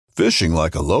Fishing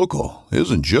like a local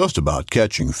isn't just about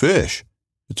catching fish.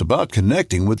 It's about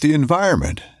connecting with the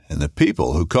environment and the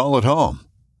people who call it home.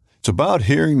 It's about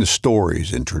hearing the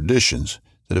stories and traditions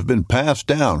that have been passed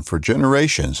down for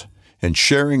generations and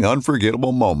sharing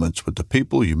unforgettable moments with the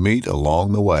people you meet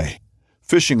along the way.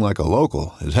 Fishing like a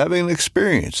local is having an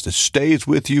experience that stays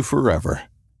with you forever.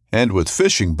 And with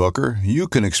Fishing Booker, you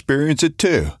can experience it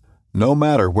too, no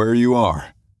matter where you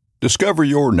are. Discover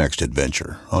your next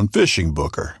adventure on Fishing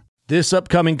Booker. This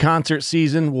upcoming concert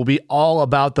season will be all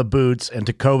about the boots, and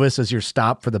Tecovas is your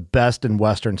stop for the best in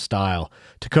Western style.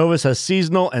 Tecovas has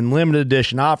seasonal and limited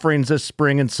edition offerings this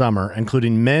spring and summer,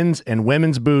 including men's and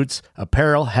women's boots,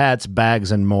 apparel, hats,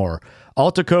 bags, and more.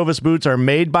 All Tecovas boots are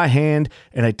made by hand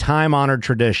in a time-honored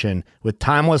tradition with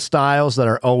timeless styles that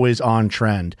are always on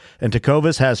trend. And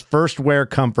Tecovas has first wear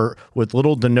comfort with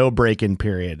little to no break-in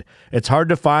period. It's hard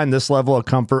to find this level of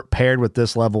comfort paired with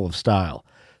this level of style.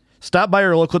 Stop by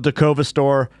your local Tecovas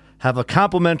store, have a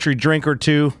complimentary drink or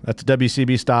two, that's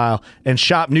WCB style, and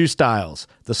shop new styles.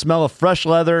 The smell of fresh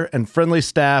leather and friendly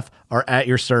staff are at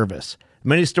your service.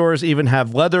 Many stores even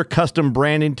have leather custom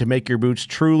branding to make your boots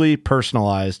truly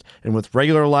personalized. And with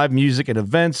regular live music and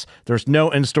events, there's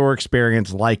no in-store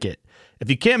experience like it.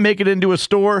 If you can't make it into a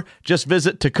store, just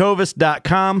visit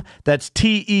tecovas.com. That's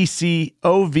TECOVAS.com.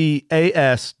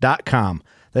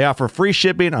 They offer free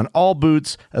shipping on all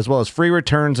boots, as well as free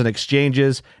returns and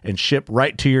exchanges, and ship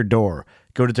right to your door.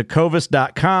 Go to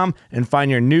tecovas.com and find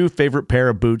your new favorite pair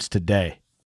of boots today.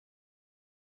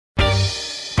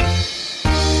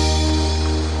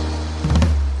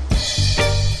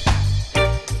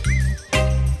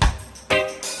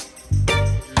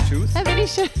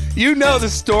 You know the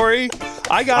story.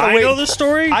 I know the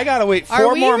story. I gotta wait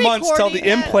 4 more months till the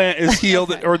implant is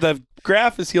healed or the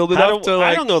graft is healed enough to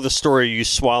I don't know the story. You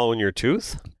swallowing your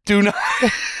tooth? Do not.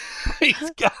 He's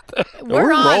got that.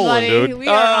 We're on, rolling, buddy. dude. We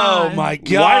are on. My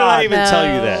God! Why did I even tell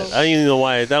you that? I don't even know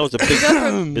why. That was a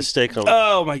big mistake.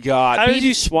 Oh my God! How did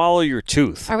you swallow your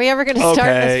tooth? Are we ever going to start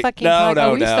this fucking podcast?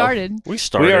 No. We started. We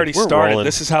started. We already started. Rolling.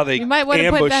 This is how they You might want to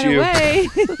put ambush that you. away.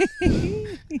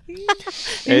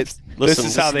 This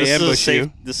is how they ambush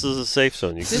you. This is a safe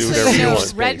zone. You can This do is whatever you no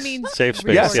want. red means Safe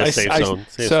space. Yes, Yeah, safe zone.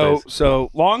 Safe space. So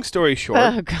long story short.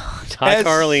 Oh God. Hi,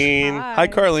 Carlene. Hi,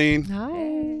 Carlene. Hi.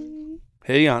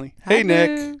 Hey, Yanni. Hi, Hey,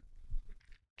 Nick. Boo.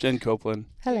 Jen Copeland.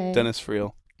 Hello. Dennis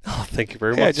Friel. Oh, thank you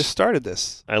very Hey, much. I just started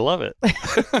this. I love it.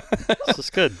 This is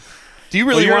good. Do you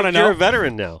really want to know? You're a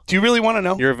veteran now. Do you really want to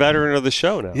know? You're a veteran of the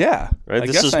show now. Yeah. Right. I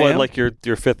This guess is I what, am. like your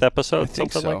fifth episode, I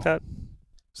think something so. like that.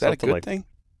 Is that a Something good like- thing?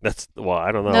 That's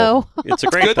I don't know. No. It's a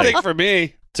great Good thing. thing for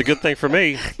me. It's a good thing for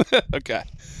me. Okay.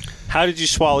 How did you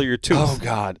swallow your tooth? Oh,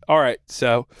 God. All right.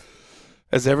 So,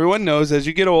 as everyone knows, as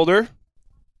you get older,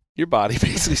 your body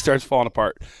basically starts falling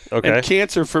apart. Okay. And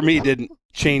cancer for me didn't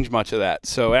change much of that.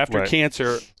 So, after Right.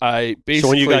 cancer, I basically... So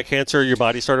when you got cancer, your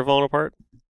body started falling apart?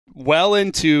 Well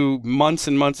into months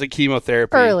and months of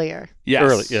chemotherapy. Earlier. Yes.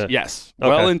 Early, yeah. Yes. Okay.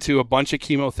 Well into a bunch of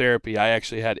chemotherapy. I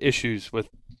actually had issues with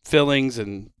fillings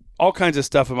and all kinds of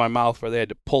stuff in my mouth where they had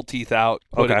to pull teeth out.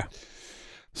 Okay.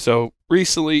 So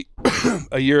recently,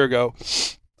 a year ago,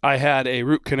 I had a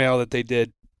root canal that they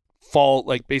did fall,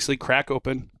 like basically crack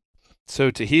open.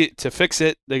 So to fix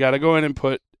it, they got to go in and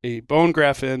put a bone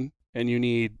graft in, and you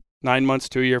need 9 months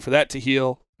to a year for that to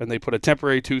heal. And they put a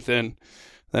temporary tooth in.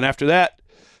 Then after that,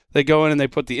 they go in and they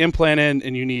put the implant in,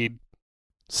 and you need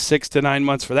 6 to 9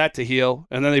 months for that to heal.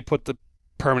 And then they put the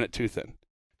permanent tooth in.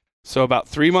 So about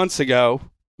 3 months ago,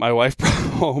 my wife brought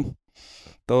home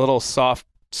the little soft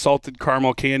salted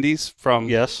caramel candies from...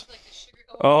 Yes.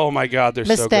 Oh, my God, they're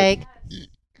Mistake. so good.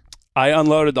 I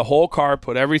unloaded the whole car,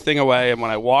 put everything away, and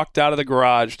when I walked out of the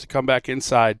garage to come back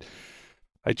inside,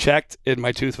 I checked, and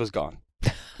my tooth was gone.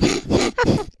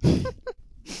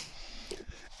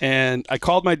 And I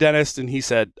called my dentist, and he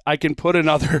said, I can put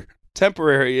another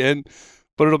temporary in,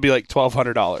 but it'll be like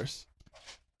 $1,200.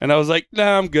 And I was like, no,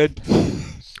 I'm good.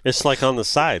 It's like on the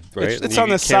side, right? It's You on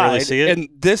the can't side, really see it? and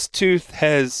this tooth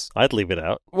has... I'd leave it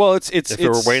out. Well, it's If it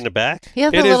were way in the back? He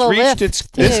has a it has little reached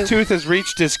lift, this too. tooth has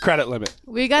reached its credit limit.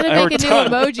 We got to Or make a new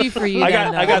done. emoji for you. I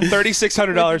got then, though.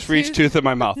 $3,600 for each tooth in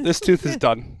my mouth. This tooth is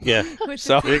done. Yeah.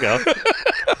 So There you go.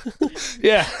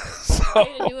 yeah. So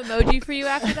Made a new emoji for you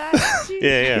after that?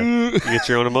 Yeah. You get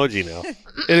your own emoji now.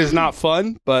 it is not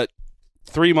fun, but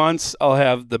 3 months I'll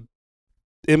have the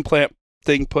implant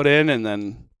thing put in, and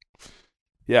then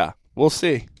yeah, we'll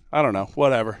see. I don't know.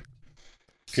 Whatever.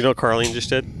 You know what Carlene just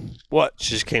did? What?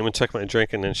 She just came and took my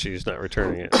drink, and then she's not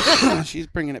returning it. She's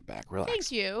bringing it back. Relax.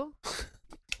 Thank you.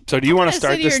 So do you want to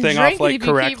start this thing off like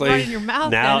correctly?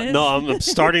 I'm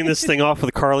starting this thing off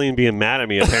with Carlene being mad at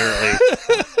me, apparently,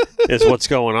 is what's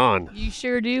going on. You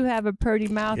sure do have a pretty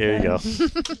mouth. There you go.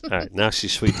 All right, now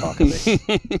she's sweet talking me.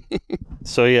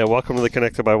 So, yeah, welcome to the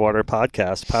Connected by Water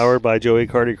podcast, powered by Joey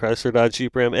Carty, Chrysler, Dodge,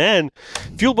 Jeep, Ram, and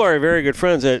fueled by our very good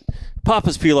friends at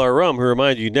Papa's Pilar Rum, who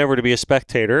remind you never to be a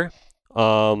spectator.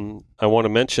 I want to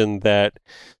mention that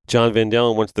John Van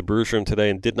Dellen went to the brews room today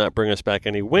and did not bring us back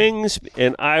any wings.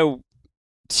 And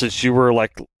since you were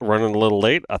like running a little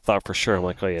late, I thought for sure, I'm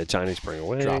like, oh yeah, Johnny's bringing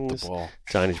wings. Drop the ball.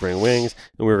 Johnny's bringing wings.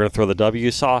 And we were going to throw the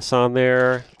W sauce on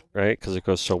there, right? Because it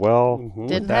goes so well. Mm-hmm.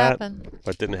 Didn't happen.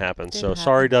 But didn't happen.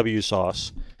 Sorry, W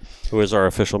sauce, who is our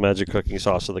official magic cooking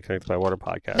sauce of the Connected by Water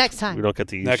podcast. Next time. We don't get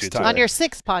to use Next you time. today. On your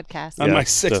 6th podcast. On my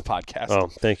 6th podcast. Oh,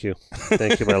 thank you.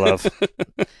 Thank you, my love.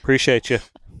 Appreciate you.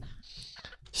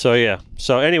 So, yeah.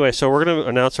 So, anyway, we're going to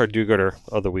announce our do-gooder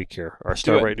of the week here. Our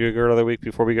Starbright do-gooder of the week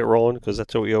before we get rolling, because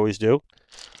that's what we always do.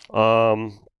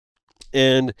 And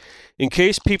in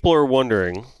case people are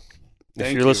wondering,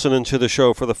 if you're listening to the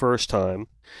show for the first time,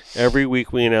 every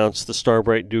week we announce the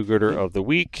Starbright do-gooder of the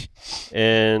week,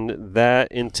 and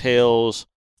that entails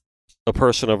a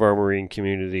person of our marine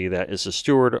community that is a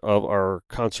steward of our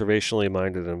conservationally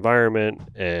minded environment,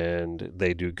 and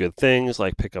they do good things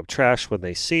like pick up trash when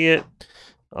they see it.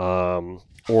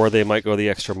 Or they might go the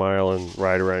extra mile and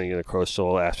ride around in the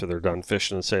coastal after they're done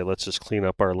fishing and say, let's just clean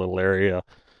up our little area.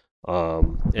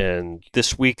 And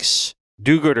this week's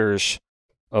do-gooders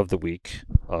of the week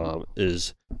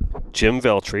is Jim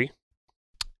Veltri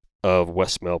of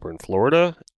West Melbourne,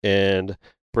 Florida, and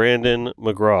Brandon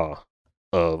McGraw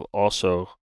of also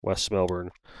West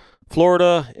Melbourne,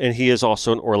 Florida, and he is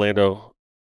also an Orlando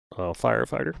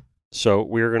firefighter. So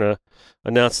we're going to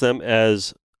announce them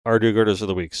as our do-gooders of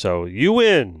the week. So you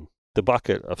win the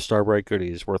bucket of Starbright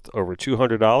goodies worth over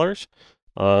 $200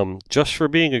 just for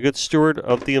being a good steward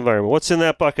of the environment. What's in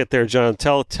that bucket there, John?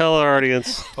 Tell our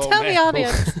audience. Tell the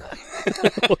audience.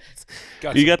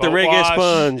 You got the reggae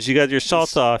sponge, you got your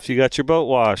salt off, you got your boat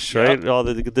wash, right? All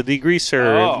the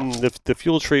degreaser, and the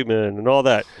fuel treatment, and all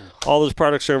that. All those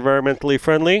products are environmentally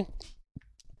friendly,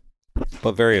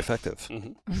 but very effective.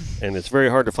 Mm-hmm. And it's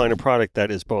very hard to find a product that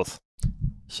is both.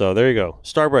 So there you go.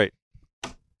 Starbright.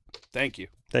 Thank you.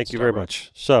 Thank you very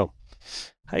much. So,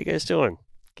 how you guys doing?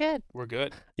 Good. We're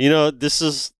good. You know, this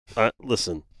is,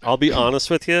 listen, I'll be honest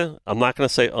with you. I'm not going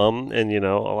to say and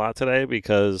a lot today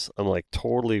because I'm like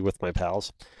totally with my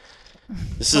pals.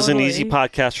 This is an easy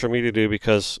podcast for me to do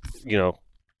because,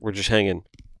 we're just hanging.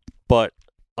 But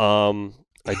I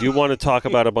do want to talk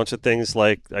about a bunch of things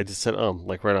like I just said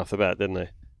like right off the bat, didn't I?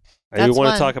 I do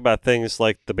want to talk about things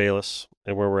like the Bayless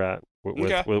and where we're at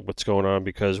with what's going on,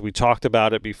 because we talked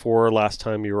about it before last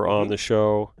time you were on the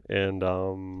show, and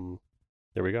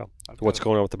there we go. What's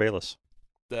going on with the Bayless?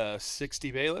 The 60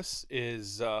 Bayless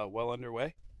is well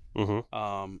underway.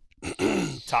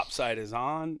 Mm-hmm. Top side is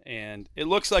on, and it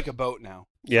looks like a boat now.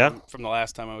 Yeah. From the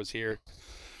last time I was here.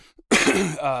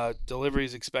 Delivery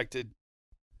is expected.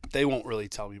 They won't really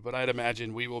tell me, but I'd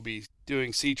imagine we will be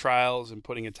doing sea trials and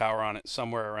putting a tower on it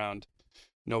somewhere around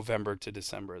November to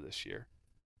December this year.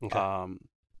 Okay.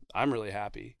 I'm really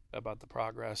happy about the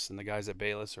progress, and the guys at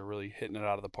Bayless are really hitting it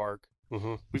out of the park.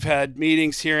 Mm-hmm. We've had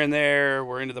meetings here and there.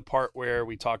 We're into the part where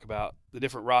we talk about the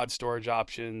different rod storage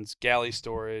options, galley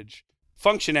storage,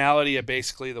 functionality of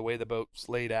basically the way the boat's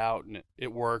laid out, and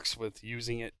it works with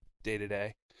using it day to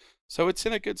day. So it's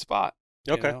in a good spot.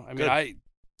 Okay. I mean,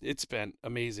 it's been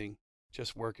amazing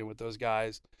just working with those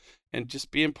guys and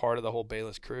just being part of the whole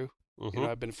Bayless crew. Mm-hmm.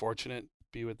 I've been fortunate to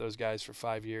be with those guys for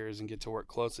 5 years and get to work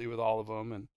closely with all of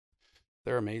them, and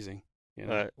they're amazing.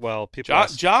 Well, people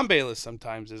John Bayless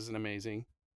sometimes isn't amazing.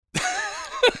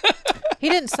 He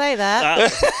didn't say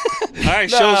that. All right,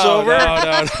 show's over.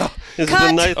 No. This has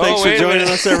been nice. Thanks for joining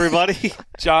us, everybody.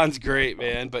 John's great,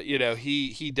 man, but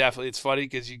he definitely. It's funny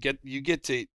because you get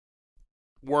to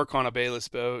work on a Bayless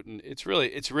boat, and it's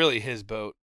really his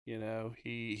boat.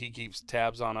 He keeps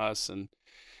tabs on us, and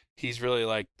he's really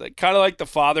like kind of like the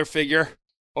father figure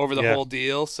over the whole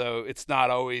deal. So it's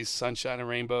not always sunshine and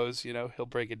rainbows. He'll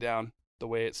break it down the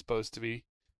way it's supposed to be,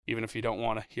 even if you don't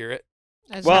want to hear it.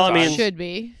 As well, I mean, it should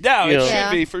be. Yeah, it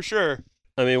should be for sure.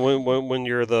 I mean, when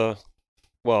you're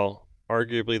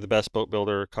arguably the best boat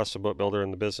builder, custom boat builder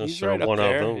in the business, He's or right one up of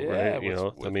there. them, Yeah,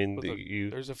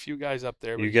 right? there's a few guys up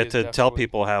there. You get to tell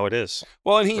people how it is.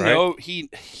 Well, and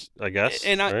I guess.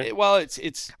 And right?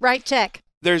 It's right. Check.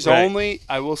 There's only,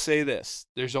 I will say this,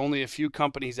 there's only a few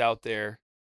companies out there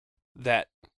that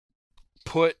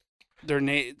put their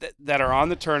name that are on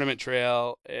the tournament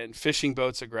trail and fishing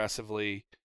boats aggressively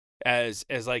as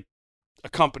like a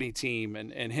company team,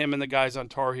 and him and the guys on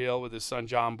Tar Heel with his son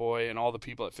John Boy and all the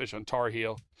people that fish on Tar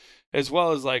Heel, as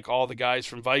well as like all the guys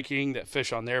from Viking that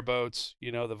fish on their boats,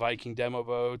 the Viking demo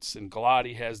boats, and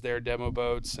Galati has their demo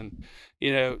boats. And,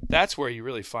 that's where you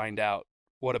really find out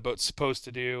what a boat's supposed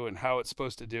to do and how it's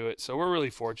supposed to do it. So we're really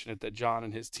fortunate that John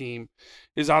and his team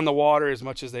is on the water as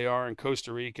much as they are in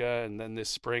Costa Rica, and then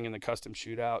this spring in the custom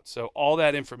shootout. So all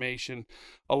that information,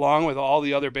 along with all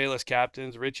the other Bayless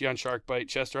captains, Richie on Shark Bite,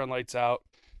 Chester on Lights Out,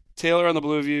 Taylor on the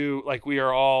Blueview, like we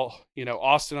are all,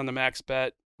 Austin on the Max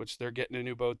Bet, which they're getting a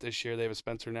new boat this year. They have a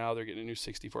Spencer now. They're getting a new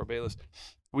 64 Bayless.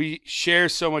 We share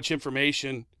so much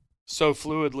information so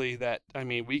fluidly that,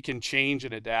 we can change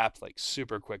and adapt like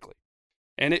super quickly.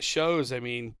 And it shows.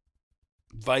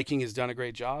 Viking has done a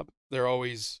great job. They're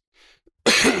always,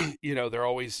 they're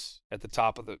always at the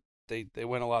top of they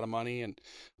win a lot of money.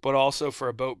 But also for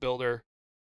a boat builder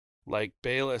like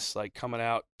Bayless, like coming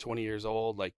out 20 years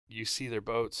old, like you see their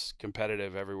boats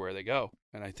competitive everywhere they go.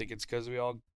 And I think it's because we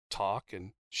all talk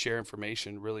and share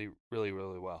information really, really,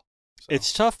 really well. So.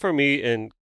 It's tough for me,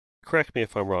 and correct me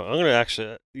if I'm wrong. I'm going to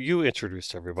actually, you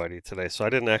introduced everybody today, so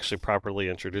I didn't actually properly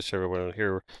introduce everyone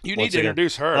here. You need to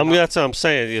introduce her. That's what I'm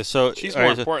saying. So she's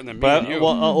more important than me and you.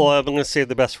 Well, I'm going to save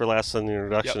the best for last in the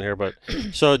introduction here. But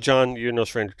so, John, you're no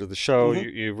stranger to the show. Mm-hmm.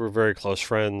 You were very close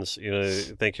friends.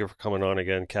 Thank you for coming on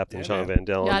again, Captain John Van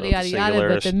Dellen. Yada, yada, yada,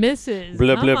 but the missus.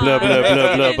 Blah, blah, blah, blah,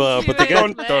 blah, blah, blah. But the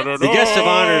guest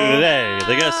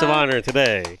of honor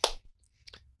today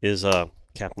is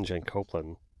Captain Jen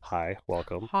Copeland. Hi,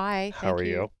 welcome. Hi. How are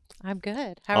you? I'm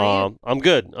good. How are you? I'm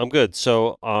good.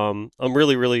 So I'm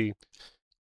really, really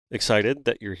excited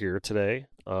that you're here today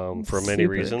for many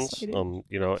reasons. Excited.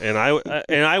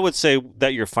 And I would say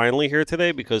that you're finally here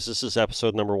today because this is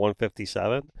episode number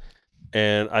 157.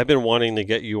 And I've been wanting to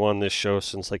get you on this show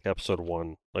since like episode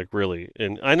 1, like really.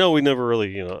 And I know we never really,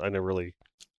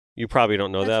 you probably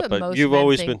don't know That's that, what but most you've men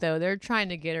always think, been. though. They're trying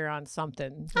to get her on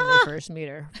something when they first meet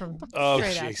her from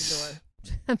straight out the door.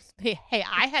 Hey,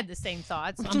 I had the same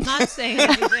thoughts. I'm not saying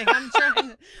anything. I'm trying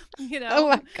to, Oh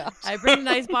my gosh. I bring a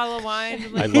nice bottle of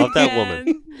wine. I love that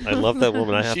woman. I love that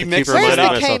woman. I have She to keep mixes Where's reminding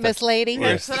the myself. Camus lady?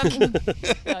 That's what I'm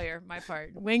failure, my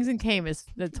part. Wings and Camus,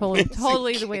 totally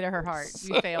the way to her heart.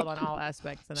 You failed on all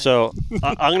aspects tonight. So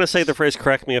I'm going to say the phrase,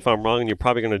 correct me if I'm wrong, and you're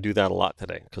probably going to do that a lot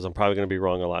today because I'm probably going to be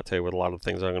wrong a lot today with a lot of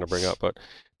things I'm going to bring up. But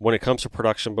when it comes to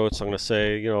production boats, I'm going to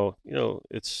say,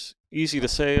 it's easy to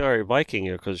say, all right,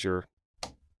 Viking, because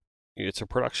it's a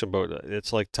production boat.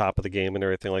 It's like top of the game and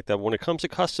everything like that. When it comes to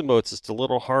custom boats, it's a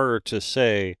little harder to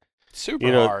say.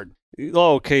 Super hard.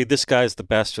 Oh, okay, this guy's the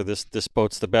best, or this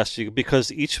boat's the best,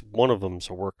 because each one of them's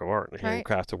a work of art, a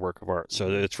handcrafted work of art. So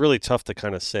it's really tough to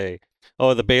kind of say,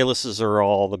 oh, the Baylesses are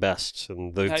all the best,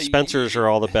 and the Spencers are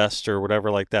all the best, or whatever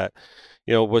like that.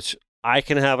 Which I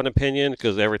can have an opinion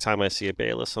because every time I see a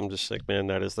Bayless, I'm just like, man,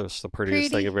 that is the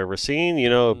prettiest thing I've ever seen.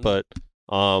 But.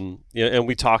 And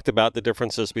we talked about the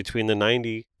differences between the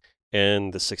 90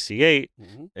 and the 68.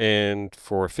 Mm-hmm. And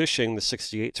for fishing, the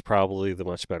 68 is probably the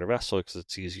much better vessel because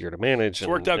it's easier to manage. It's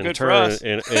worked out good turn for us.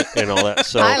 and all that.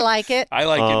 So I like it. I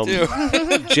like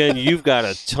it too. Jen, you've got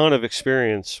a ton of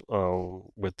experience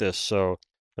with this. So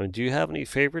do you have any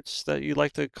favorites that you'd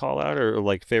like to call out, or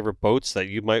like favorite boats that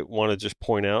you might want to just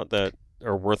point out that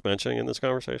are worth mentioning in this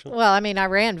conversation? Well, I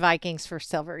ran Vikings for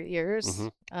several years.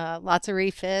 Mm-hmm. Lots of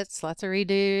refits, lots of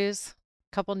redos,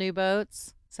 a couple new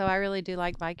boats. So I really do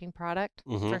like Viking product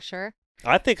for sure.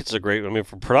 I think it's a great,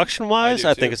 for production wise,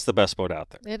 I think it's the best boat out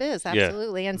there. It is,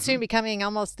 absolutely. And soon becoming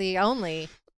almost the only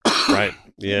right.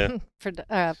 Yeah.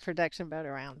 production boat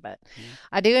around. But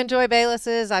I do enjoy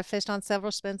Baylesses. I've fished on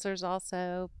several Spencers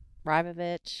also,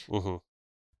 Rybovich. Mm-hmm.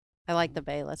 I like the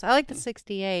Bayless. I like the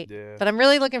 68, Yeah. but I'm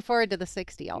really looking forward to the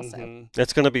 60 also. Mm-hmm.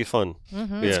 It's going to be fun.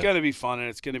 Mm-hmm. It's going to be fun, and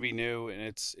it's going to be new, and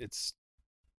it's.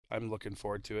 I'm looking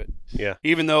forward to it. Yeah.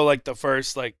 Even though like the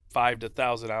first 5 to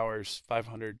 1,000 hours,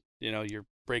 500, you're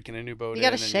breaking a new boat. You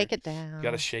got to shake it down. You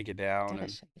got to shake it down.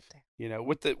 Shake it down.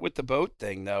 With the boat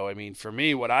thing though, for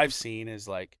me, what I've seen is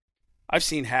I've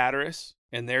seen Hatteras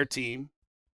and their team,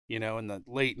 in the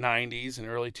late 90s and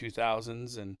early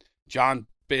 2000s, and John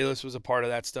Bayless was a part of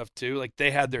that stuff too. Like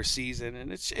they had their season,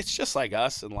 and it's just like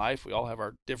us in life. We all have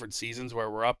our different seasons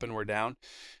where we're up and we're down.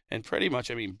 And pretty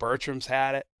much, Bertram's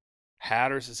had it,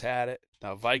 Hatteras has had it,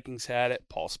 now Vikings had it,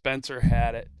 Paul Spencer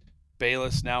had it,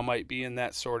 Bayless now might be in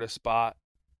that sort of spot.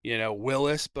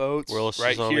 Willis boats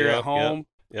right here at home.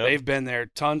 Yep. They've been there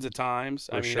tons of times.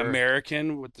 Sure.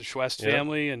 American with the Schwest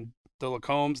family and the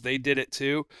Lacombes, they did it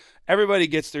too. Everybody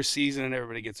gets their season and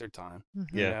everybody gets their time.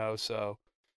 Mm-hmm. So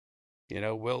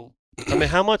we'll.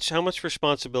 how much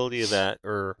responsibility of that,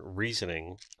 or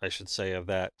reasoning, I should say, of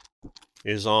that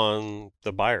is on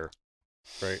the buyer,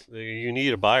 right? You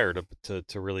need a buyer to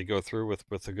really go through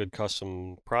with a good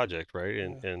custom project, right?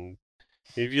 And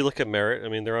if you look at Merit, I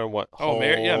mean, they're on what?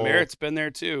 Merit's been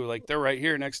there too. Like they're right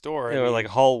here next door. Like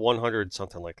Hull 100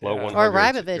 something, like low 100. Or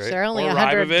Rybovich, right? They're only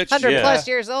 100 plus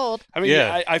years old. I mean,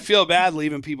 I feel bad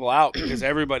leaving people out because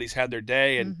everybody's had their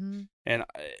day, and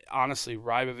honestly,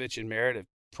 Rybovich and Merit have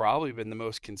probably been the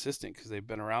most consistent because they've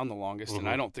been around the longest, and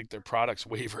I don't think their products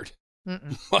wavered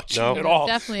much at all.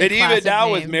 Definitely and even now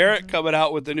name. with Merit coming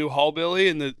out with the new Hull Billy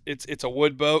and it's a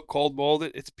wood boat, cold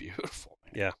molded, it's beautiful.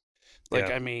 Man. Yeah.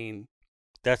 I mean.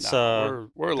 That's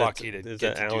we're lucky to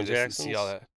get to do this and see all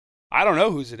that. I don't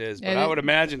know whose it is, but I would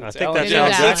imagine it's Alan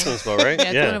Jackson's boat, right?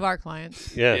 Yeah, it's one of our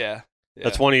clients. Yeah.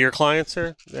 That's one of your clients,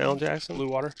 sir, Alan Jackson? Blue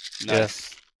Water?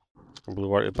 Nice. Yeah. Blue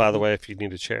Water. By the way, if you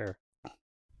need a chair,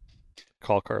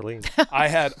 call Carlene. I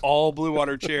had all Blue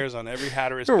Water chairs on every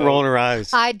Hatteras boat. You're rolling her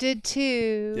eyes. I did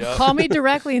too. Yep. Call me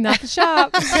directly, not the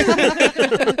shop.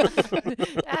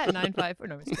 At 954.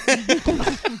 No,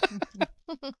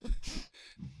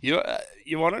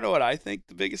 You want to know what I think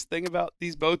the biggest thing about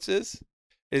these boats is?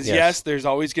 Yes, there's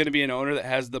always going to be an owner that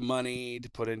has the money to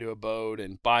put into a boat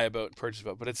and buy a boat and purchase a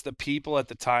boat, but it's the people at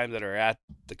the time that are at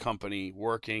the company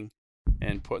working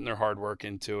and putting their hard work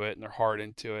into it and their heart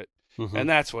into it, and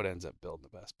that's what ends up building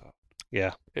the best boat.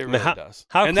 Yeah, it really does.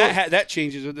 That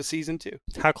changes with the season too.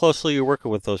 How closely are you working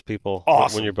with those people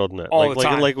when you're building that? All the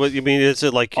time. Like what you mean? Is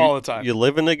it like all the time? You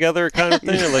living together kind of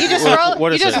thing? Or like,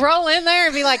 you just roll in there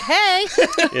and be like, "Hey."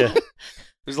 Yeah.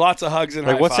 There's lots of hugs and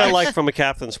high what's fives. that like from a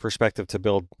captain's perspective to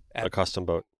build a custom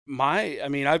boat?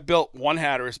 I've built one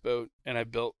Hatteras boat, and I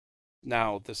built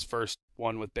now this first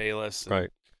one with Bayless. Right.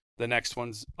 The next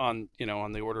one's on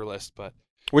the order list, but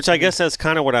which I guess that's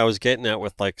kind of what I was getting at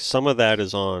with like some of that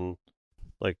is on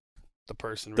like the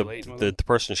person relating the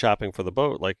person shopping for the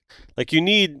boat. Like you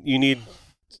need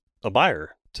a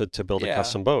buyer to build a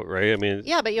custom boat, right? I mean,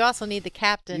 but you also need the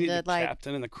captain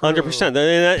captain and the crew. 100%. And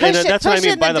that's what I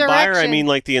mean by the buyer. I mean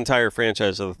like the entire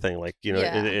franchise of the thing. Like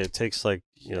it takes like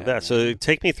that. So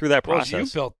take me through that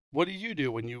process. What did you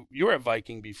do when you were at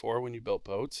Viking before when you built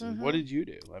boats? And what did you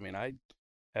do? I mean, I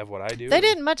have what I do. They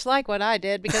didn't much like what I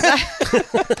did because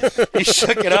he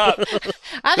shook it up.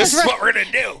 This is what we're gonna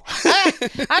do.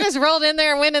 I just rolled in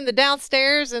there and went in the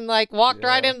downstairs and like walked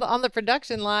right in on the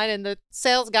production line, and the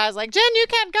sales guy's like, "Jen, you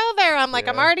can't go there." I'm like,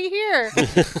 "I'm already here."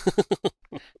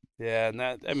 Yeah, and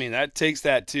that takes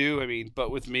that too.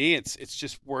 But with me, it's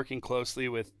just working closely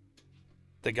with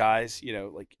the guys.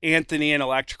 Like Anthony in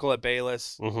electrical at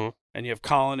Bayless, and you have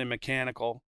Colin in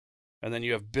mechanical, and then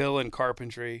you have Bill in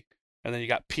carpentry. And then you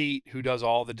got Pete, who does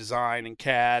all the design and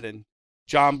CAD, and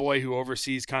John Boy, who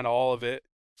oversees kind of all of it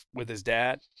with his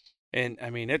dad. And,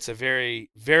 it's a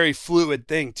very, very fluid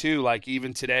thing, too. Like,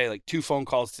 even today, like 2 phone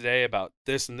calls today about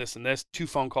this and this and this, 2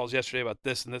 phone calls yesterday about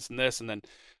this and this and this, and then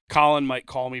Colin might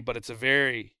call me, but it's a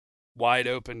very wide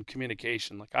open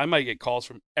communication. Like, I might get calls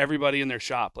from everybody in their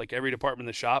shop, like every department in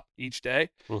the shop each day.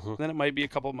 And then it might be a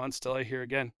couple of months till I hear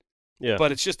again. Yeah.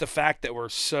 But it's just the fact that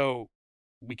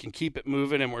we can keep it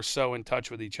moving, and we're so in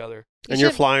touch with each other. And you're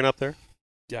flying up there?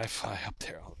 Yeah, I fly up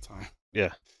there all the time.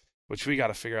 Yeah. Which we got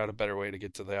to figure out a better way to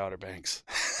get to the Outer Banks.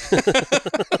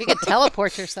 You could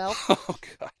teleport yourself. Oh,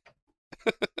 God.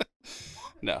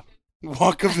 No.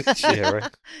 Wonkovich. Yeah,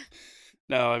 right.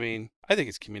 No, I think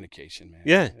it's communication,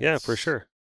 man. Yeah, for sure.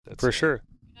 For sure.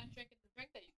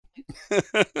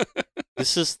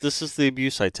 This is the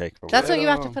abuse I take from That's what you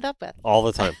have to put up with. All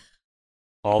the time.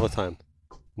 All the time.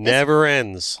 Never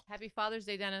ends. Happy Father's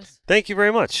Day, Dennis. Thank you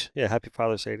very much. Yeah, happy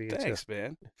Father's Day to you. Thanks,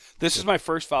 man. This is my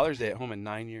first Father's Day at home in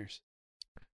 9 years.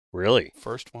 Really?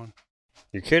 First one.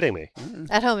 You're kidding me.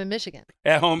 At home in Michigan.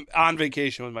 At home on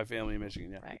vacation with my family in Michigan,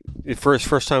 yeah. Right.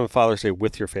 First time Father's Day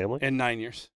with your family? In 9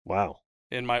 years. Wow.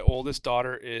 And my oldest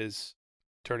daughter is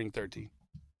turning 13.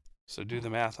 So do the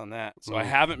math on that. So I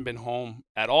haven't been home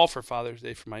at all for Father's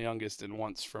Day for my youngest and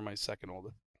once for my second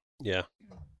oldest. Yeah.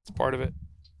 It's part of it.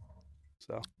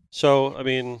 So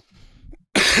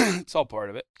it's all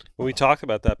part of it. We talked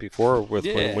about that before with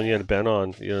when you had Ben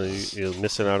on. You're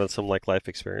missing out on some like life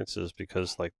experiences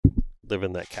because like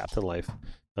living that captain life.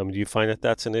 Do you find that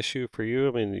that's an issue for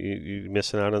you? You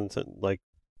missing out on like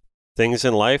things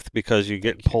in life because you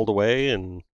get pulled away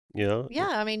and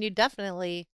Yeah, you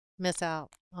definitely miss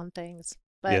out on things,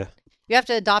 but you have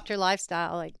to adopt your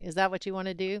lifestyle. Like, is that what you want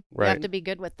to do? Right. You have to be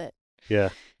good with it. Yeah.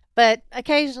 But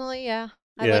occasionally, I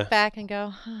look back and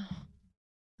go, I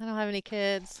don't have any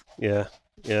kids. Yeah.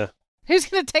 Who's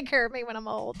going to take care of me when I'm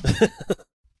old?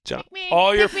 John.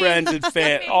 All your friends and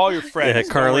all your friends.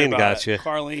 Yeah, Carlene got you.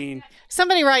 Carlene.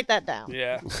 Somebody write that down.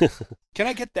 Yeah. Can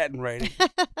I get that in writing?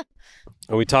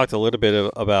 And we talked a little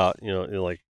bit about,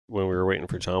 like when we were waiting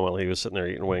for John while he was sitting there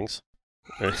eating wings.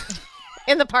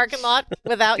 In the parking lot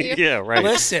without you. Yeah, right.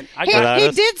 Listen,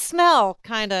 He did smell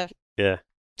kind of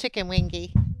chicken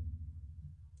wingy.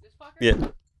 Yeah.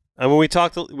 I mean, we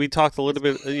talked a little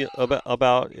bit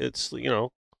about it's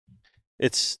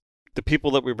it's the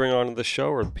people that we bring onto the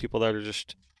show are the people that are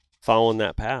just following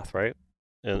that path, right?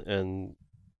 And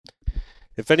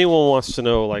if anyone wants to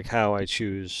know like how I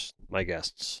choose my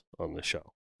guests on the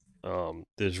show,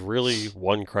 there's really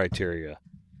one criteria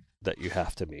that you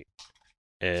have to meet.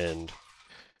 And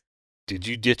did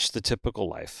you ditch the typical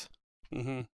life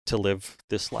to live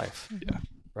this life? Yeah.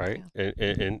 Right? Yeah.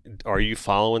 And are you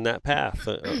following that path?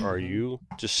 Are you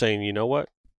just saying, you know what?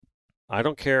 I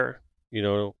don't care.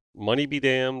 Money be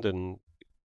damned and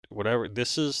whatever.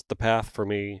 This is the path for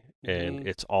me. And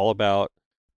it's all about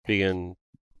being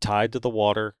tied to the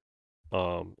water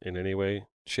in any way,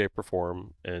 shape, or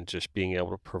form, and just being able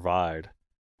to provide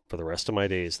for the rest of my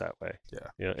days that way.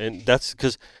 Yeah. And that's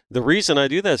because the reason I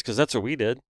do that is because that's what we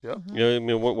did. Yeah. I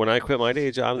mean, when I quit my day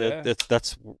job,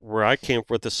 that's where I came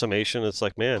with the summation. It's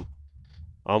like, man,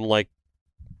 I'm like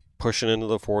pushing into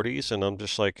the 40s, and I'm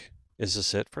just like, is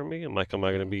this it for me? I'm like, am I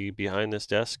going to be behind this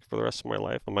desk for the rest of my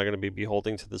life? Am I going to be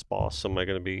beholding to this boss? Am I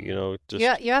going to be, just...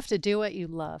 Yeah, you have to do what you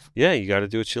love. Yeah, you got to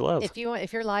do what you love. If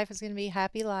your life is going to be a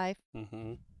happy life,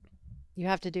 you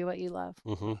have to do what you love.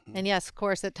 And yes, of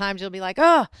course, at times you'll be like,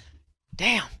 oh,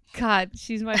 damn. God,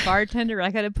 she's my bartender.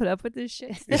 I got to put up with this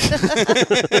shit.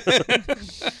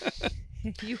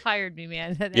 You hired me,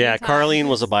 man. Yeah, Carlene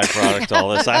was a byproduct of all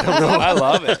this. I don't know. I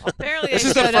love it. Apparently, this I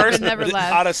is the showed up first and never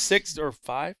left. out of 6 or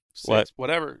 5, 6, What?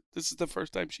 whatever. This is the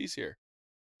first time she's here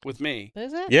with me.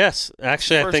 Is it? Yes,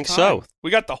 actually, I think so.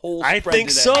 We got the whole. I spread think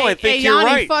today. so. I think you're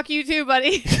Yanni, right. fuck you too,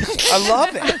 buddy. I love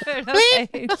it.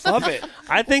 Okay. Love it.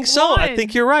 I think so. I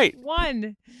think you're right.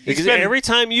 One. Because every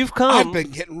time you've come, I've been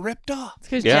getting ripped off. It's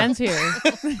because Jen's here.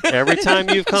 Every time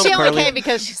you've come, She only Carlene, came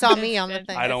because she saw me on the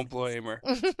thing. I don't blame her.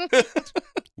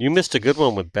 you missed a good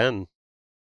one with Ben.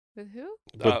 With who?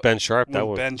 With Ben Sharp, that with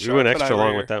one. Ben You Sharp went and extra I were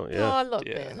long here. with that one. Oh, Yeah. I love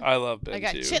Yeah, Ben. I love Ben I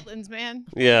got too. chitlins, man.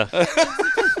 Yeah.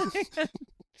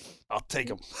 I'll take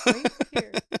them.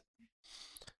 Here.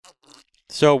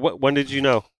 So when did you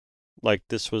know, like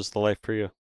this was the life for you,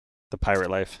 the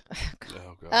pirate life?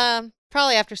 Oh, God.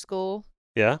 Probably after school.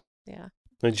 Yeah. Yeah.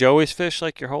 Did you always fish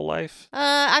like your whole life?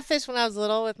 I fished when I was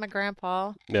little with my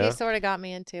grandpa. Yeah. He sort of got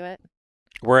me into it.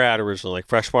 Where at originally? Like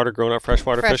freshwater, growing up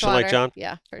freshwater fishing like John?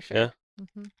 Yeah, for sure. Yeah.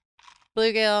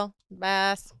 Bluegill,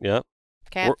 bass, Yep.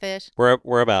 catfish.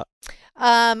 Where about?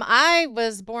 I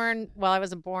was born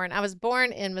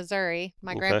in Missouri.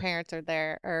 My Okay. grandparents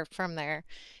are from there.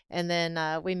 And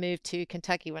then we moved to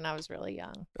Kentucky when I was really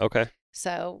young. Okay.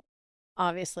 So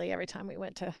obviously every time we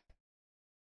went to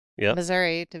Yep.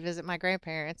 Missouri to visit my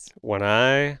grandparents. When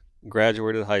I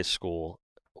graduated high school,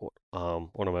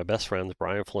 one of my best friends,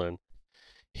 Brian Flynn,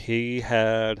 he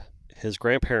had his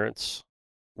grandparents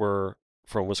were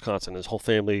from Wisconsin. His whole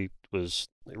family was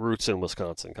roots in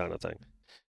Wisconsin kind of thing.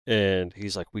 And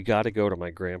he's like, we got to go to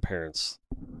my grandparents'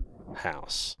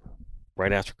 house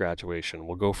right after graduation.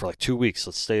 We'll go for like 2 weeks.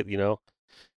 Let's stay,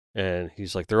 And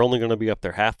he's like, they're only going to be up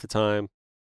there half the time.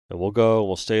 And we'll go and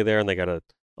we'll stay there. And they got a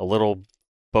little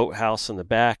boathouse in the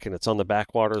back, and it's on the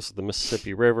backwaters of the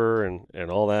Mississippi River and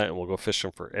all that. And we'll go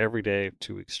fishing for every day,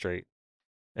 2 weeks straight.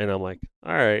 And I'm like,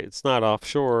 all right, it's not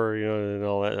offshore, and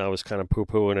all that. And I was kind of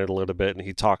poo-pooing it a little bit, and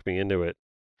he talked me into it.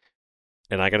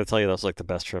 And I got to tell you, that was like the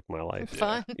best trip of my life.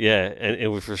 Fun. Yeah, and it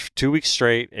was for 2 weeks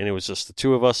straight, and it was just the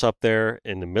two of us up there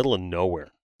in the middle of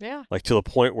nowhere. Yeah. Like to the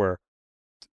point where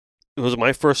it was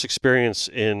my first experience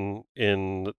in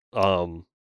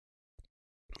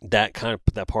that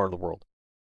part of the world.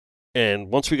 And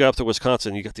once we got up to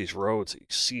Wisconsin, you got these roads that you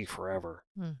see forever.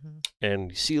 Mm-hmm.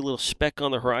 And you see a little speck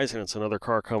on the horizon. It's another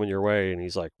car coming your way. And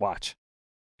he's like, watch.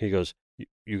 He goes,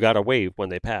 you got to wave when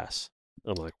they pass.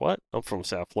 I'm like, what? I'm from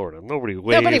South Florida. Nobody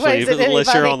waves at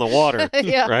unless you're anybody. on the water.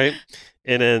 Yeah. Right?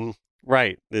 And then,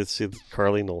 right, it's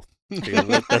Carlene will.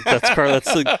 That's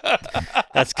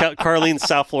Carlene's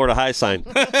South Florida high sign.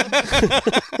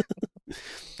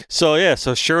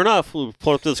 So sure enough, we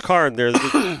pulled up to this car, and there's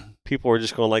people were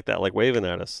just going like that, like waving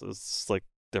at us. It's like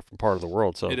a different part of the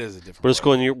world. So it is a different. But it's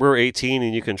going. We're 18,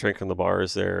 and you can drink in the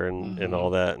bars there, and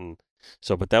all that, and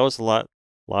so. But that was a lot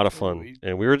of fun,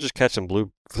 and we were just catching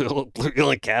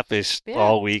bluegill and catfish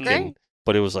all week,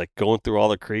 but it was like going through all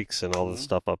the creeks and all the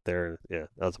stuff up there. Yeah,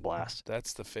 that was a blast.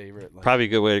 That's the favorite. Probably a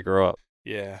good way to grow up.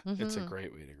 Yeah, it's a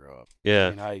great way to grow up. Yeah, I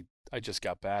mean, I just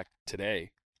got back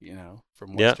today,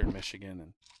 from Western Michigan,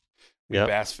 and we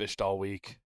bass fished all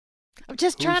week. I'm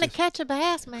just trying to catch a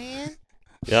bass, man.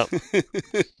 Yep.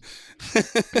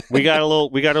 we got a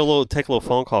little take a little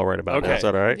phone call right about now. Is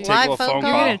that all right? Live Take a phone phone call?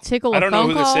 call. You're gonna tickle a I don't know phone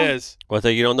who call? this is. Well,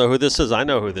 you don't know who this is. I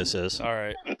know who this is. All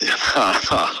right.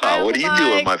 What are you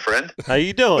doing, my friend? How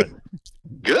you doing?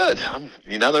 Good.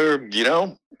 Another,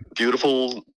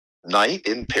 beautiful night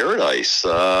in paradise.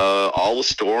 All the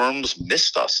storms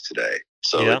missed us today,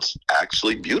 so it's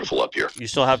actually beautiful up here. You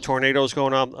still have tornadoes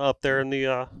going on up there in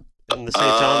the St.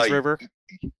 Johns River?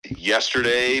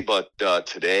 Yesterday, but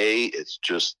today it's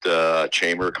just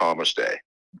Chamber of Commerce Day.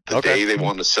 The day they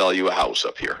want to sell you a house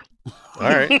up here. All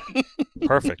right.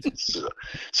 Perfect.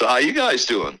 So how you guys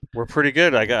doing? We're pretty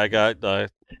good. I got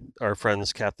our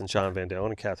friends Captain John Van Dellen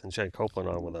and Captain Jen Copeland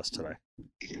on with us today.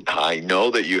 I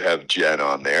know that you have Jen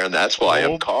on there, and that's why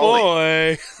I'm calling.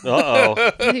 Boy.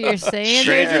 Uh-oh. You're saying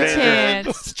Stranger there's a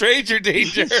danger. chance. Stranger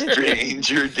danger.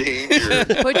 Stranger danger.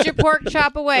 Put your pork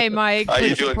chop away, Mike. How Put you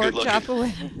your doing? pork Good chop away.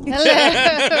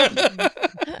 Hello.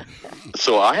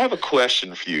 So I have a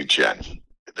question for you, Jen,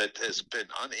 that has been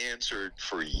unanswered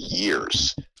for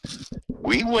years.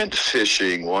 We went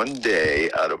fishing one day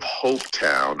out of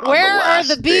Hopetown. Where on the are last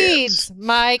the beads, dance.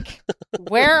 Mike?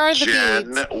 Where are the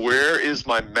Jen, beads? where is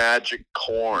my magic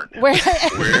corn? Where?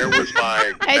 Where was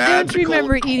my I don't magical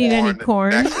remember eating any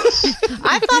corn. necklace?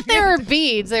 I thought they were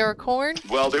beads. They were corn.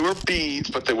 Well, they were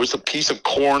beads, but there was a piece of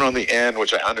corn on the end,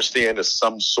 which I understand is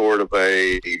some sort of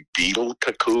a beetle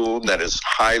cocoon that is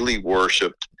highly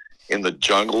worshipped in the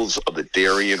jungles of the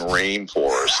Darien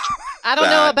rainforest. I don't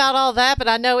know about all that, but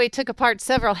I know he took apart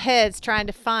several heads trying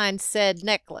to find said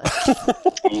necklace.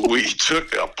 We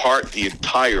took apart the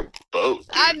entire boat.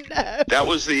 I know. That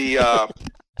was the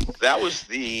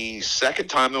second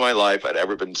time in my life I'd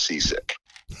ever been seasick.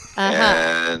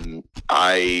 And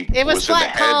It was in the flat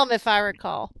head. calm, if I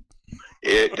recall.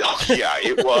 It was,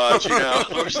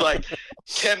 it was like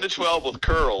 10 to 12 with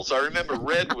curls. I remember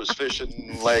Red was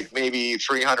fishing like maybe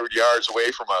 300 yards away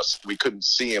from us. We couldn't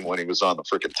see him when he was on the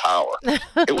freaking tower.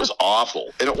 It was awful.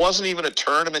 And it wasn't even a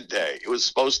tournament day. It was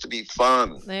supposed to be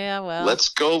fun. Yeah, well. Let's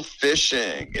go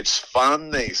fishing. It's fun,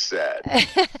 they said.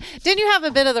 Didn't you have a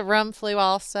bit of the rum flu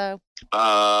also?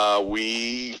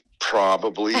 We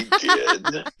probably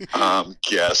did. I'm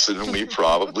guessing we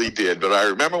probably did. But I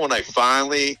remember when I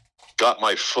finally got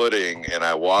my footing and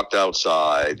I walked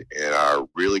outside, and our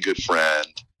really good friend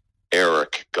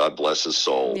Eric, God bless his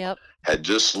soul, had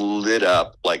just lit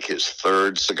up like his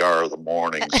third cigar of the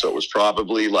morning. So it was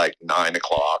probably like 9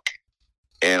 o'clock.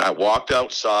 And I walked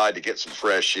outside to get some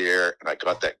fresh air, and I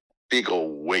got that big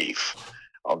old waif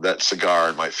of that cigar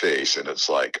in my face. And it's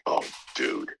like, oh,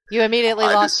 dude. You immediately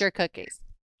lost your cookies.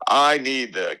 I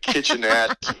need the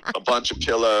kitchenette, a bunch of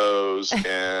pillows,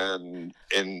 and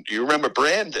you remember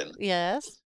Brandon?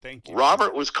 Yes. Thank you.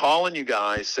 Robert was calling you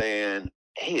guys saying,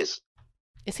 "Hey,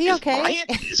 is he okay? Brian,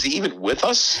 is he even with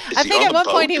us? I think at one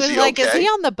point he was like, "Is he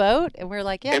on the boat?" And we're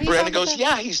like, "Yeah." And Brandon goes,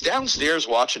 "Yeah, he's downstairs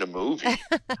watching a movie."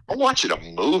 I'm watching a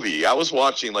movie. I was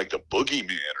watching like The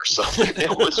Boogeyman or something.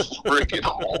 It was freaking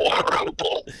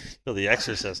horrible. Oh, The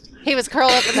Exorcist. He was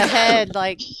curled up in the head,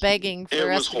 like begging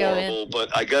for us to go in. It was horrible, but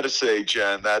I got to say,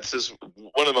 Jen, that's just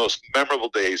one of the most memorable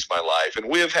days of my life, and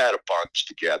we have had a bunch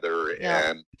together,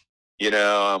 and.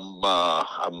 I'm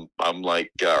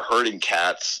like herding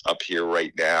cats up here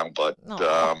right now, but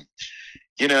I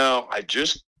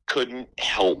just couldn't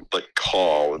help but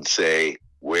call and say,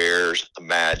 "Where's the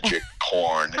magic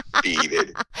corn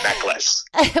beaded necklace?"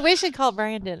 We should call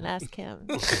Brandon and ask him.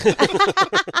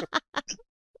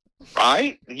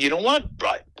 Right? You know what?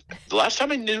 Right. The last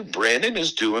time I knew, Brandon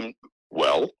is doing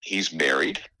well. He's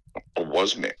married. Or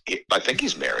was married. I think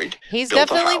he's married. He's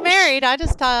definitely married. I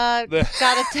just got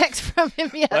a text from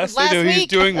him last week. He's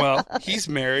doing well. He's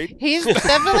married. He's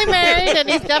definitely married, and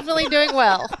he's definitely doing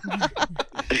well.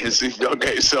 Is he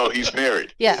okay? So he's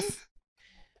married. Yes.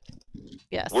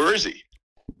 Where is he?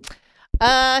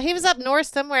 He was up north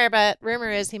somewhere, but rumor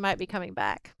is he might be coming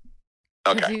back.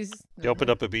 Okay. He opened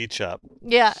up a bead shop.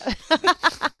 Yeah.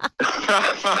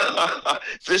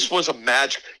 This was a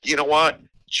magic. You know what?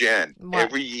 Jen,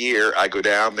 every year I go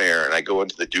down there and I go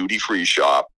into the duty-free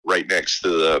shop right next to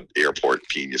the airport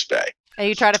in Peñas Bay. And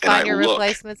you try to find your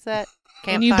replacement set?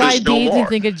 And you buy beads and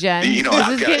think of Jen. This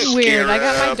is getting weird. I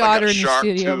got my daughter in the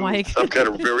studio, Mike. I've got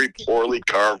a very poorly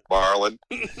carved marlin.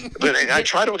 But I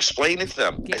try to explain it to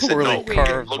them. I said, poorly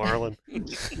carved marlin.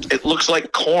 It looks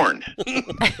like corn.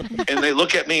 And they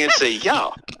look at me and say,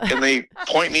 yeah. And they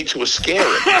point me to a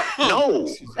scarab. No,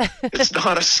 it's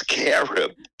not a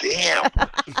scarab. Damn.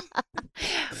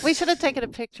 We should have taken a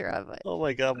picture of it. Oh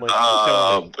my God, Mike.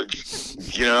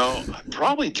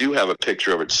 Probably do have a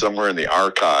picture of it somewhere in the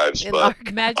archives, In but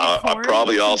Magic I corn?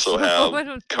 probably also I have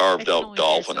don't- carved I can out only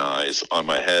dolphin guess. eyes on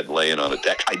my head laying on a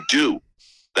deck. I do.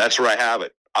 That's where I have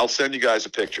it. I'll send you guys a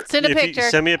picture. Send a If you picture.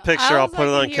 send me a picture, I'll put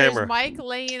it on camera. Mike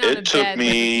laying on a It took bed with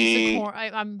a piece me, of corn.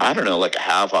 I'm I don't know, like a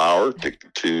half hour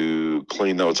to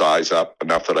clean those eyes up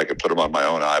enough that I could put them on my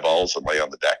own eyeballs and lay on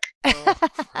the deck.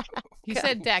 You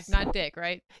said deck, not dick,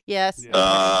 right? Yes.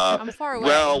 I'm far away.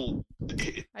 Well,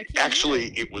 I can't actually,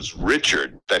 it was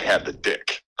Richard that had the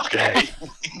dick. Okay.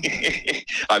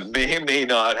 I may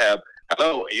not have.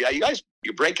 Hello, you guys,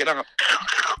 you're breaking up.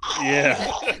 Yeah.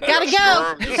 Gotta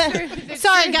go.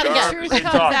 Sorry, gotta go. Truth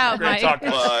comes out, Mike.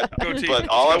 But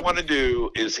all I want to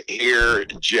do is hear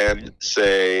Jen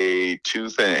say two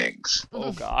things.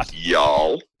 Oh God.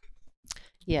 Y'all.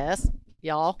 Yes,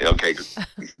 y'all. Okay.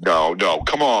 No,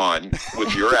 come on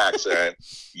with your accent.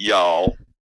 Y'all.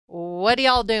 What are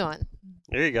y'all doing?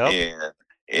 There you go.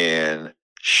 And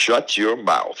shut your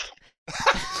mouth.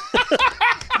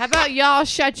 How about y'all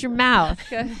shut your mouth?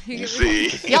 You see?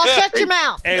 Y'all shut your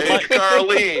mouth. Hey, Hey,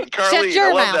 Carlene, your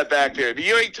I love mouth. that back there.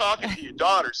 You ain't talking to your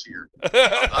daughters here.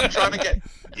 I'm trying to get.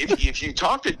 If you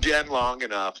talk to Jen long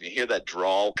enough and you hear that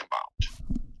drawl come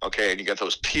out, okay, and you got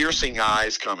those piercing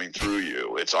eyes coming through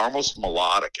you, it's almost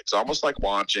melodic. It's almost like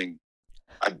watching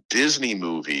a Disney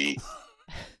movie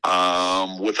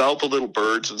without the little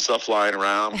birds and stuff flying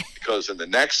around. Because in the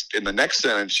next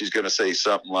sentence, she's going to say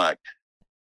something like,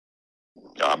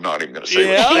 no, I'm not even going to say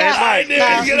what Yeah. Mike,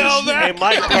 Get on that. Hey,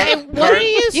 Mike. Hey, what are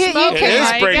you You smoking, It is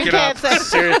can't, Mike? breaking you can't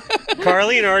say.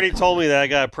 Carlene already told me that I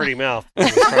got a pretty mouth.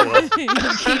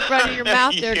 Keep running your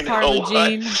mouth there, You know Carla what?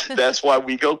 Jean. That's why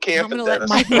we go I'm camping, gonna let Dennis.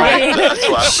 Mike Right. That's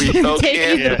why we go take you to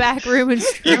camping. the back room and You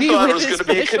scream thought it with was his going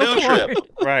to be a special canoe corn. trip.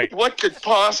 Right. What could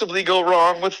possibly go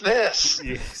wrong with this?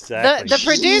 Yeah, exactly. The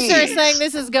producer is Jeez. saying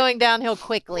this is going downhill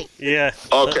quickly. Yeah.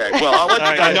 Okay, well, I'll let All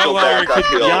you right. guys I no go longer back could-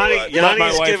 uphill. Yanni, but- Let my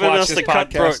Yanni's wife giving watch us this the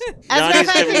cutthroat. podcast. As a matter of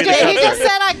Yanni's fact, giving me the he just cutthroat.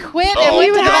 said I quit and Oh, we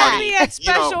You went have back. me at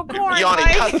special corn, Yanni,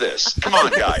 Mike. cut this. Come on,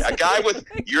 guy. A guy with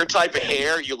your type of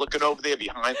hair, you're looking over there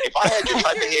behind. If I had your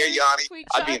type of hair, Yanni, Sweet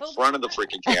I'd be in child. front of the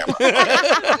freaking camera.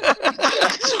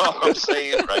 That's all I'm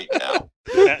saying right now.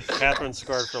 Catherine's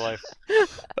scarred for life.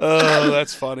 Oh,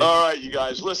 that's funny. All right, you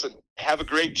guys, listen. Have a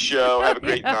great show. Have a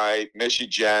great night. Miss you,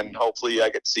 Jen. Hopefully, I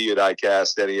get to see you at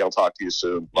ICAST. Eddie, I'll talk to you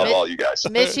soon. Love all you guys.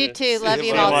 Miss you too. Love See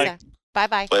you you, also. Mike. Bye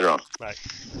bye. Later on.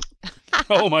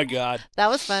 Oh my God. That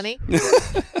was funny.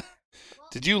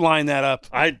 Did you line that up?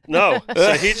 I no.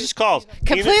 So he just calls.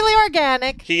 Completely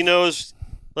organic. He knows.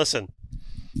 Listen,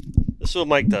 this is what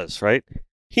Mike does, right?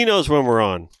 He knows when we're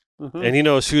on, and he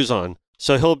knows who's on.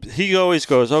 So he always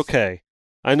goes, okay.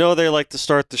 I know they like to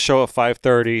start the show at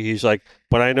 5:30. He's like,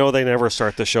 but I know they never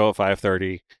start the show at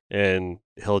 5:30. And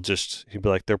he'll be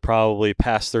like, they're probably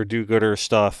past their do-gooder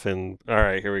stuff. And all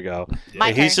right, here we go. My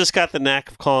And he's turn. just got the knack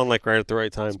of calling like right at the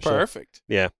right time. So, Perfect.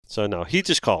 yeah. So no, he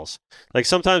just calls. Like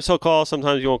sometimes he'll call,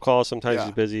 sometimes he won't call, sometimes Yeah.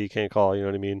 he's busy, he can't call. You know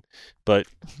what I mean? But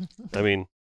I mean,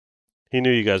 he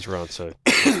knew you guys were on, so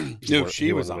No,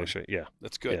 she was wanted to on. make sure- Yeah,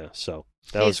 That's good. yeah. So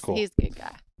that was cool. He's a good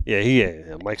guy.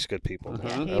 Yeah. Mike's good people. Yeah,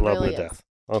 Mhm. he I love him really to is. death.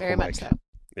 Uncle Very Mike. much so.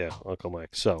 Yeah, Uncle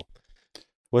Mike. So,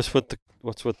 what's with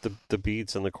the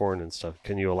beads and the corn and stuff?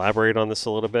 Can you elaborate on this a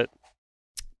little bit?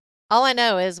 All I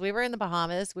know is we were in the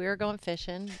Bahamas. We were going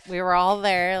fishing. We were all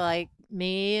there, like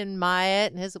me and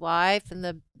Myatt and his wife and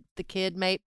the kid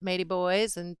matey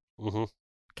boys and Mm-hmm.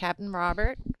 Captain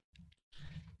Robert.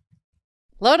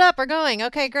 Load up, we're going.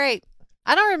 Okay, great.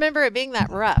 I don't remember it being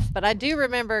that rough, but I do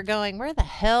remember going, where the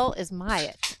hell is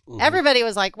Myatt? Everybody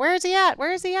was like, where's he at?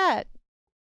 Where's he at?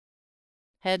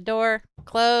 Head door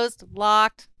closed,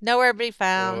 locked, nowhere to be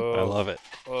found. I love it.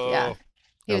 Oh. Yeah.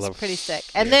 He I was love- pretty sick.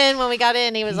 And then when we got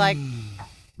in, he was like,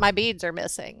 my beads are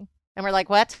missing. And we're like,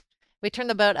 what? We turned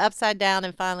the boat upside down,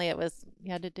 and finally it was,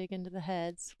 you had to dig into the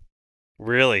heads.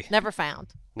 Really? Never found.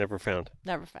 Never found.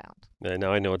 Never found. Yeah,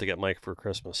 now I know what to get Mike for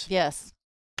Christmas. Yes.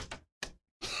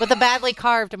 With a badly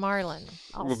carved marlin.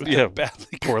 Also. Yeah,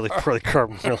 Badly poorly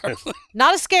carved marlin.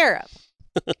 Not a scarab.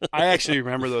 I actually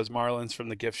remember those marlins from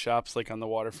the gift shops, like on the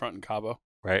waterfront in Cabo.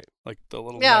 Right. Like the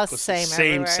little Yeah, necklaces. same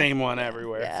everywhere. Same one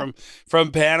everywhere. Yeah.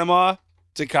 From Panama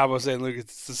to Cabo San Lucas,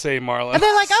 it's the same marlin. And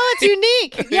they're like, oh,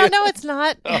 it's unique. Yeah, no, it's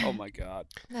not. Oh my God.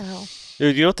 No.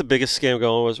 Dude, you know what the biggest scam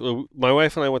going was? My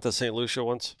wife and I went to St. Lucia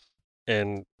once,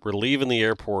 and we're leaving the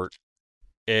airport,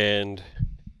 and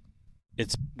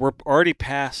we're already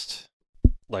past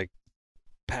like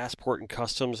passport and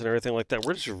customs and everything like that.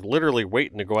 We're just literally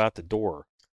waiting to go out the door,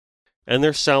 and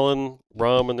they're selling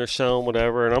rum and they're selling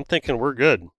whatever, and I'm thinking we're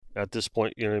good. at this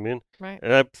point. You know what I mean? Right.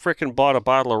 And I freaking bought a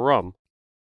bottle of rum.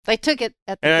 They took it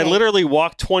at the And gate. I literally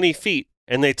walked 20 feet,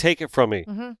 and they take it from me.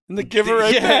 Mm-hmm. And they give it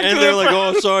right back. And they're like,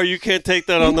 "Oh, sorry, you can't take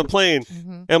that on the plane."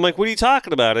 Mm-hmm. And I'm like, "What are you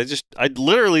talking about? I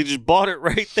literally just bought it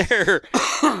right there."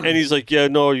 And he's like, "Yeah,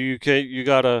 no, you can't. You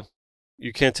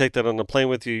can't take that on the plane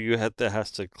with you. That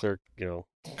has to clear,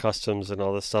 customs and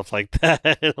all this stuff like that."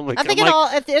 And I'm like, I think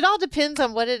it all depends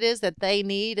on what it is that they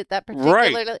need at that particular.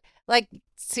 Right. Like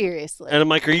seriously. And I'm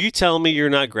like, "Are you telling me you're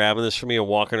not grabbing this for me and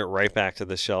walking it right back to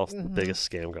the shelf?" The Mhm. biggest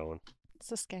scam going.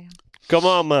 It's a scam. Come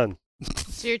on, man.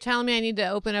 So you're telling me I need to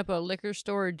open up a liquor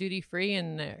store or duty free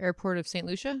in the airport of St.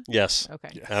 Lucia? Yes, Okay.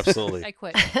 absolutely. I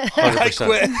quit.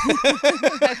 100%.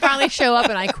 I finally show up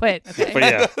and I quit. Okay. But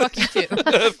yeah. Fuck you too.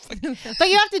 But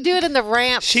you have to do it in the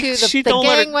ramp She to the don't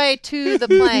let her- gangway to the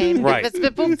plane. Right. If it's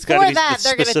before It's got to be that, a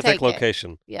they're going to specific take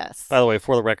location. it. Yes. By the way,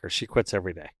 for the record, she quits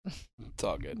every day. It's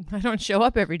all good. I don't show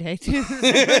up every day too.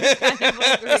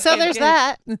 So there's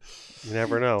that. You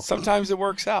never know. Sometimes it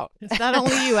works out. It's not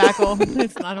only you, Ackle.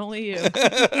 It's not only you.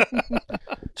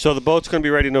 So the boat's going to be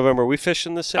ready in November. Are we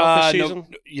fishing this sailfish season?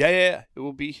 Yeah. It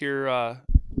will be here.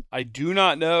 I do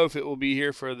not know if it will be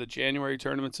here for the January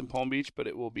tournaments in Palm Beach, but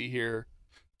it will be here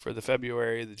for the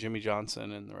February, the Jimmy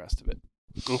Johnson, and the rest of it.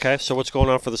 Okay, so what's going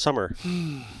on for the summer?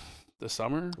 The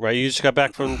summer? Right, you just got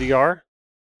back from DR?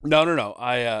 No.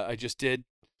 I just did,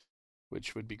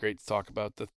 which would be great to talk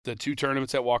about, the 2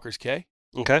 tournaments at Walker's Cay.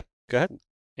 Okay, go ahead.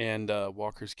 And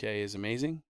Walker's Cay is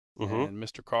amazing. Mm-hmm. And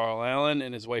Mr. Carl Allen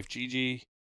and his wife Gigi.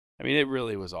 I mean, it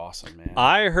really was awesome, man.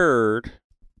 I heard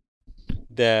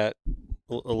that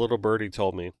a little birdie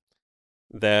told me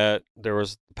that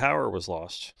power was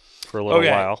lost for a little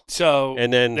while. So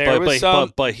and then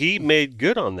but he made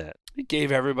good on that. He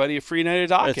gave everybody a free night of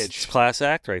dockage. It's class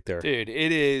act right there. Dude,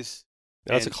 it is.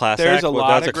 That's a class there's act. A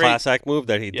lot That's of a class act move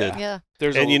that he did. Yeah.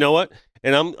 You know what?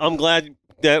 And I'm glad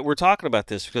that we're talking about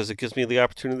this because it gives me the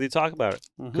opportunity to talk about it.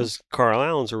 Because Carl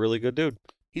Allen's a really good dude.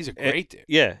 He's a great dude.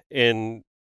 Yeah, and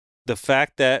the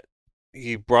fact that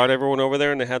he brought everyone over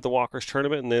there and they had the Walker's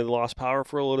tournament and they lost power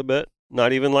for a little bit,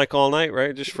 not even like all night,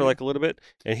 right? Just for like a little bit,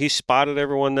 and he spotted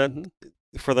everyone that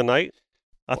for the night.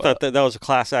 I thought that was a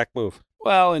class act move.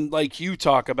 Well, and like you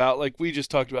talk about, like we just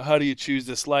talked about, how do you choose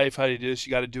this life? How do you do this? You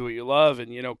got to do what you love.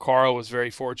 And, Carl was very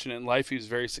fortunate in life. He was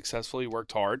very successful. He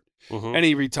worked hard. And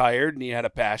he retired, and he had a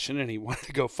passion, and he wanted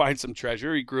to go find some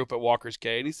treasure. He grew up at Walker's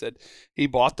Cay, and he said he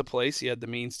bought the place. He had the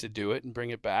means to do it and bring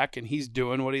it back, and he's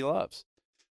doing what he loves.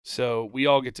 So we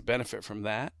all get to benefit from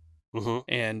that.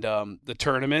 And the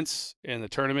tournaments and the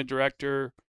tournament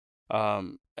director,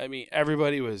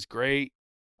 everybody was great.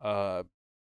 I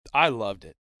loved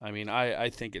it.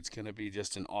 I think it's going to be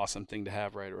just an awesome thing to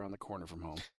have right around the corner from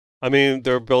home.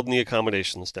 They're building the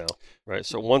accommodations now, right?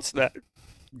 So once that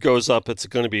goes up, it's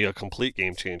going to be a complete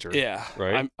game changer. Yeah,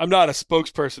 right. I'm not a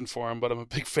spokesperson for him, but I'm a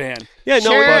big fan. Yeah, no,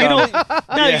 Sure. you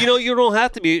don't. You don't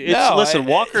have to be. Listen,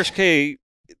 Walker's Cay.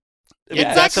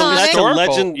 That's a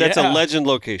legend. That's a legend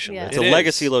location. Yeah. It's a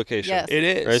legacy location. Yes. It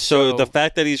is. Right? So the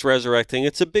fact that he's resurrecting,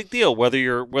 it's a big deal. Whether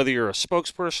you're a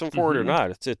spokesperson for it or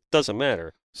not, it doesn't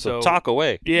matter. So talk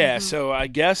away. Yeah. So I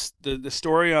guess the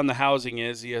story on the housing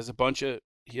is he has a bunch of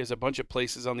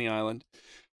places on the island,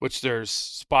 which there's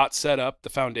spots set up. The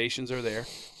foundations are there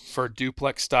for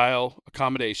duplex style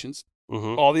accommodations.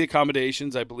 All the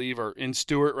accommodations, I believe, are in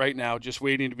Stewart right now, just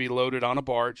waiting to be loaded on a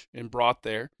barge and brought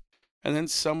there. And then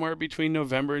somewhere between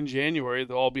November and January,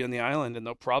 they'll all be on the island, and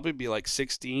they'll probably be like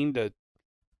 16 to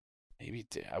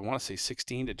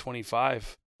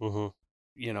 25,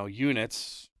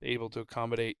 units able to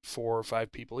accommodate 4 or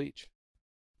 5 people each.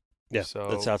 Yeah, so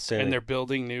that's outstanding. And they're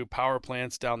building new power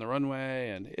plants down the runway,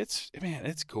 and it's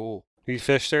cool. Have you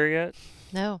fished there yet?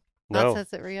 No. Not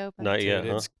since it reopened. Not yet.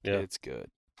 Dude, huh? It's good.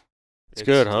 It's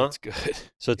good, huh? It's good.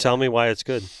 So tell me why it's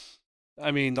good.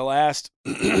 The last,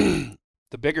 the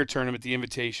bigger tournament, the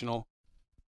Invitational,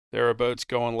 there are boats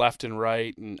going left and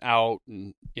right and out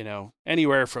and,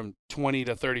 anywhere from 20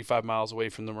 to 35 miles away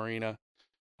from the marina.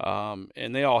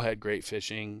 And they all had great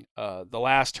fishing. The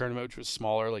last tournament, which was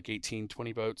smaller, like 18,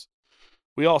 20 boats,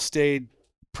 we all stayed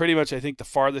pretty much, I think the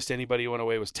farthest anybody went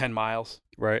away was 10 miles.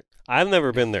 Right. I've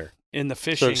never been there. In the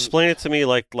fishing. So explain it to me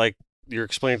like you're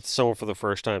explaining it to someone for the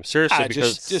first time. Seriously,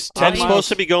 because just I'm supposed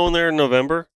to be going there in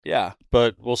November. Yeah.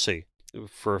 But we'll see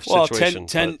for a situation.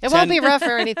 10, it won't be rough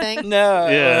or anything. No.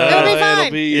 Yeah. It'll be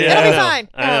fine. It'll be fine.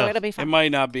 Oh, it'll be fine. It might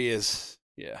not be as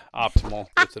optimal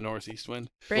with the northeast wind.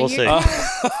 We'll see.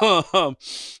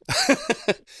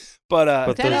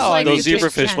 But those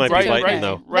zebrafish might be biting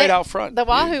though. Right out front. The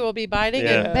wahoo will be biting,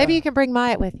 and maybe you can bring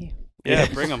Myatt with you. Yeah,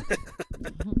 bring them.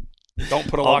 Don't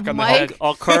put a lock on the Mike- head.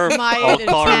 I'll carve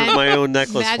my own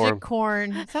necklace for Magic him.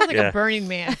 corn. It sounds like Yeah. a Burning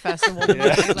Man festival. To me.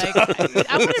 Yeah. Like,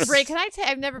 I want to break. Can I tell?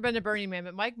 I've never been to Burning Man,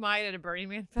 but Mike Might at a Burning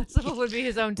Man festival would be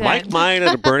his own tent. Mike Mine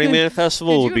at a Burning Man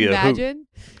festival would Could be you a hoot. imagine?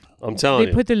 I'm telling They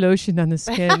you. put the lotion on the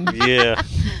skin. Yeah.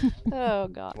 Oh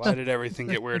God. Why did everything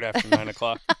get weird after 9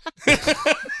 o'clock?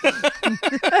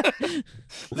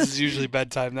 This is usually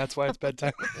bedtime. That's why it's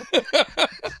bedtime.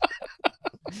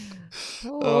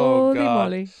 Holy God.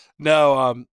 moly.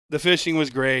 No, the fishing was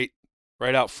great.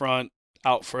 Right out front,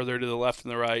 out further to the left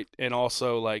and the right, and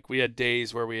also like we had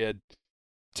days where we had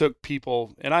took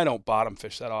people, and I don't bottom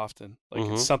fish that often. Like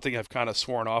Mhm. it's something I've kind of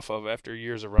sworn off of after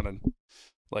years of running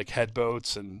like head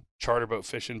boats and charter boat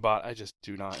fishing. I just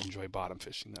do not enjoy bottom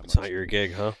fishing that It's much. not your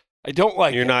gig, huh? I don't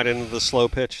like You're it. not into the slow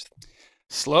pitch?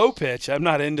 Slow pitch. I'm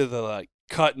not into the like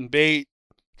cut and bait,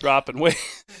 dropping weight.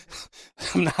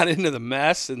 I'm not into the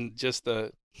mess and just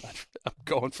I'm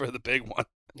going for the big one,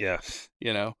 Yeah.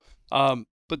 you know.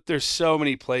 But there's so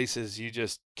many places you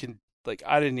just can, like,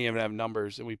 I didn't even have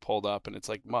numbers, and we pulled up and it's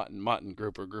like mutton,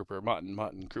 grouper,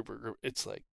 mutton, grouper. It's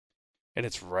like, and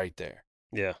it's right there.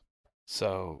 Yeah.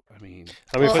 So, I mean,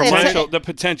 Well, it's the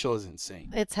potential is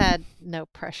insane It's had no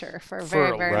pressure for a for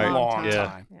very, a very long Yeah.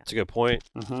 time. Yeah. It's a good point.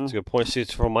 Mm-hmm. It's a good point. See,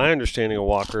 from my understanding of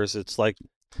walkers, it's like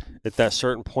at that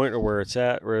certain point of where it's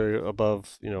at, right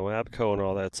above, Abco and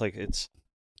all that. It's like it's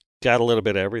got a little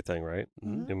bit of everything, right?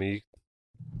 Mhm. I mean,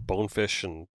 bonefish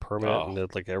and permit and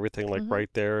it's like everything, like Mhm. right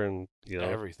there, and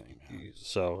Everything, man.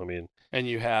 So I mean, And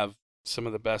you have some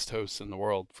of the best hosts in the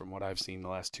world, from what I've seen the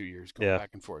last 2 years, going Yeah.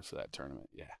 back and forth for that tournament.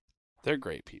 Yeah, they're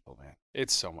great people, man.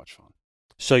 It's so much fun.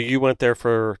 so you went there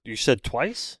you said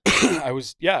twice?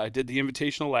 I did the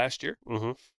invitational last year, Mm-hmm.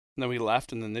 and then we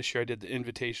left, and then this year I did the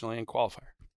invitational and qualifier.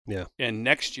 Yeah. And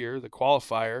next year, the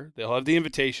qualifier, they'll have the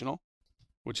invitational,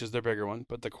 which is their bigger one,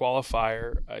 but the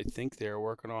qualifier, I think they're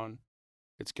working on,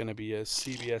 it's going to be a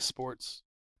CBS Sports,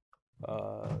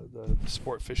 the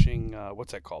sport fishing,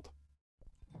 what's that called?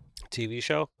 TV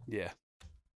show? Yeah.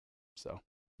 So,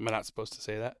 am I not supposed to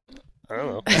say that? I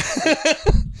don't know.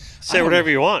 Say whatever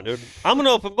you want, dude. I'm an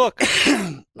open book.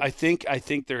 I think it's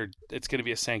going to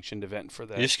be a sanctioned event for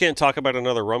that. You just can't talk about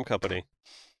another rum company.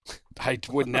 I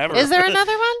would never. Is there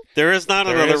another one? There is not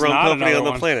There another is rum not company on another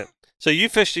the one. planet. So you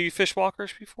fish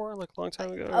walkers before, like a long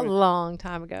time ago? A long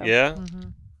time ago. Yeah?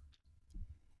 Mhm.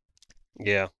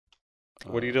 Yeah.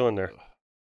 What are you doing there?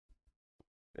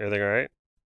 Everything all right?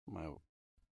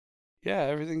 Yeah,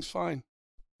 everything's fine.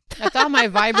 I thought my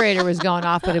vibrator was going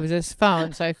off, but it was his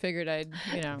phone, so I figured I'd.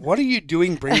 What are you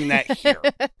doing bringing that here?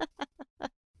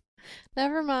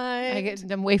 Never mind. I get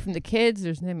them away from the kids.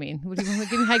 What do you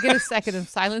want? I get a second of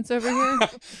silence over here.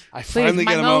 I Please, finally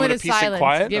my get a moment moment of of peace and silence.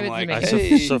 quiet. Give I'm it to like, me.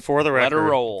 hey, So for the let her record,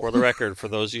 roll. for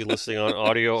those of you listening on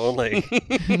audio only,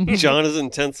 John is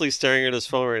intensely staring at his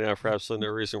phone right now for absolutely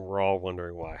no reason. We're all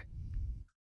wondering why.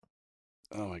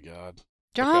 Oh my God.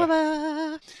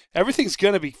 Drama. Everything's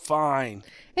gonna be fine.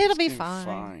 It'll It's be gonna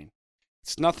fine.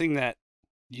 It's nothing that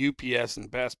UPS and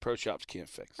Bass Pro Shops can't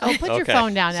fix. Oh, put your Okay.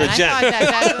 phone down. So Then I Jen-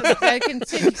 thought that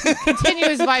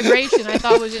continuous vibration. I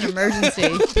thought was an emergency.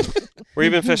 Where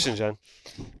you been fishing, John?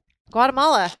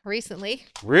 Guatemala recently.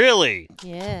 Really?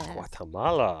 Yeah.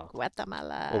 Guatemala.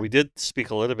 Guatemala. Well, we did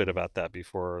speak a little bit about that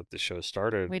before the show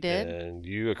started. We did. And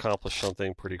you accomplished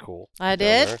something pretty cool. I down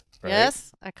did. there, right?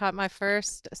 Yes. I caught my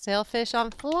first sailfish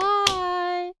on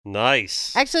fly.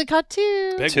 Nice. Actually caught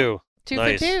two. Big Two. Two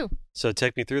nice. for two. So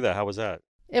take me through that. How was that?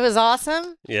 It was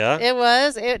awesome. Yeah? It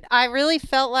was. I really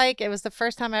felt like it was the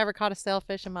first time I ever caught a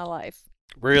sailfish in my life.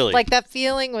 Really? Like that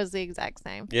feeling was the exact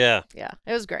same. Yeah. Yeah.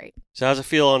 It was great. So how's it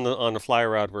feel on the fly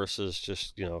rod versus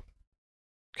just,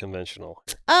 conventional?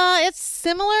 It's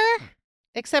similar,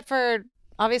 except for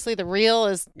obviously the reel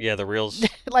is Yeah, the reels.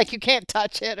 like you can't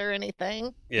touch it or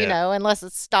anything, Yeah. unless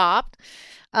it's stopped.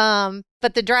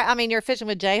 But the drag, you're fishing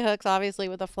with J hooks, obviously,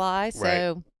 with a fly.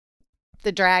 So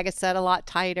the drag is set a lot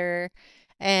tighter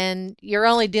and you're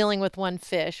only dealing with one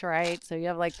fish, right? So you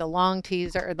have like the long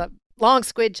teaser or the long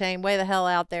squid chain way the hell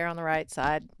out there on the right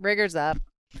side. Rigger's up.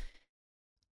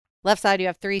 Left side, you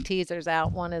have 3 teasers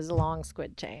out. One is a long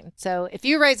squid chain. So if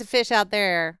you raise a fish out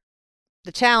there,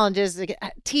 the challenge is to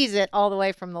tease it all the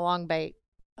way from the long bait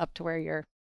up to where you're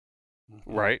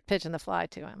Right. pitching the fly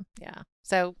to him. Yeah.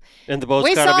 So And the boat's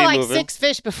we got to saw be like moving. 6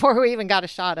 fish before we even got a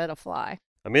shot at a fly.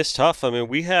 It's tough.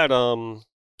 We had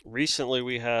recently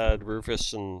we had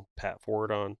Rufus and Pat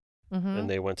Ford on, Mm-hmm. and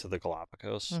they went to the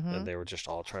Galapagos, Mhm. and they were just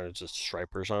all trying to just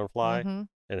stripers on fly. Mm-hmm.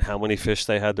 And how many fish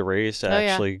they had to raise to Oh,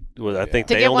 yeah. actually? Well, I think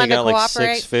To they get only one to got like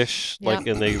cooperate. 6 fish, Yeah.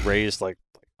 and they raised like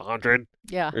 100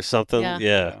 Yeah. or something.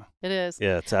 Yeah. It is.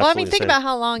 Yeah, it's Well, I absolutely mean, think insane. about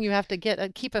how long you have to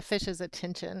keep a fish's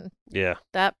attention Yeah.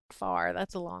 that far.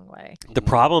 That's a long way. The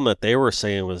problem that they were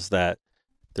saying was that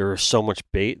there was so much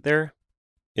bait there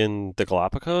in the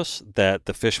Galapagos that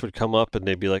the fish would come up and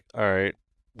they'd be like, all right,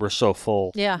 we're so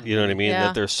full. Yeah. You know what I mean? Yeah.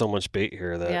 That there's so much bait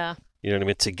here that, Yeah. you know what I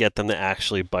mean? To get them to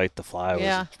actually bite the fly was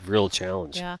a real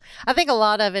challenge. Yeah. I think a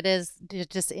lot of it is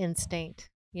just instinct,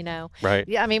 Right.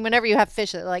 Yeah. I mean, whenever you have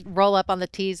fish that like roll up on the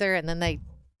teaser and then they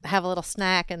have a little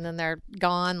snack and then they're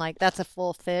gone, like that's a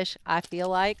full fish, I feel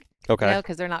like. Okay.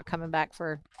 Because they're not coming back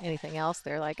for anything else.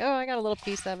 They're like, oh, I got a little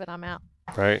piece of it. I'm out.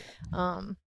 Right.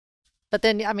 But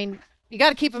then, I mean, you got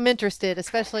to keep them interested,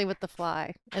 especially with the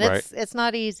fly. And it's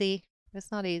not easy.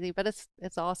 It's not easy, but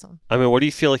it's awesome. I mean, what do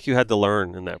you feel like you had to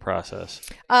learn in that process?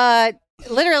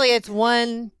 Literally, it's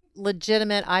one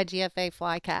legitimate IGFA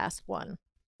fly cast. One.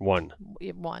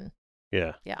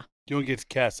 Yeah. Yeah. You don't get to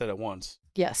cast that at once.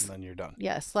 Yes. And then you're done.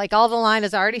 Yes. Like all the line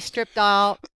is already stripped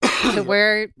out to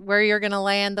where you're going to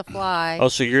land the fly. Oh,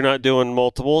 so you're not doing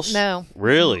multiples? No.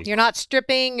 Really? You're not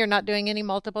stripping. You're not doing any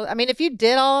multiple. I mean, if you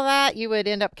did all of that, you would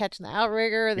end up catching the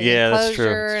outrigger, the that's true.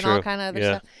 enclosure, and all kind of other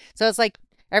stuff. So it's like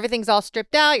everything's all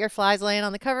stripped out. Your fly's laying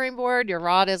on the covering board. Your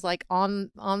rod is like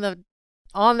on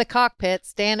the cockpit,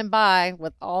 standing by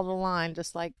with all the line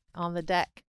just like on the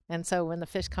deck. And so when the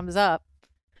fish comes up,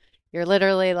 you're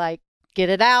literally like, get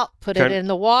it out, put it in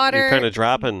the water. You're kind of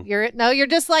dropping. You're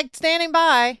just like standing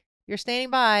by. You're standing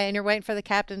by and you're waiting for the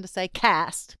captain to say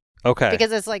cast. Okay.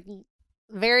 Because it's like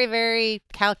very, very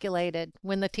calculated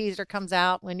when the teaser comes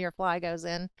out, when your fly goes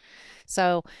in.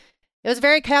 So it was a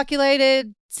very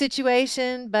calculated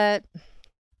situation, but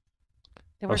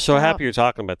I'm so happy you're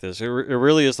talking about this. It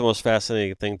really is the most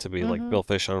fascinating thing to be like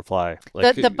billfish on fly.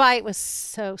 Like, the bite was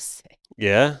so sick.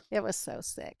 Yeah? It was so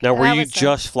sick. Now, were you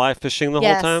just fly fishing the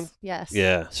whole time? Yes.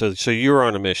 Yeah. So you were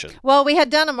on a mission. Well, we had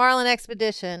done a marlin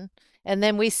expedition, and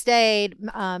then we stayed,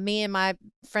 me and my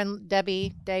friend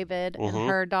Debbie, David, and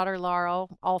her daughter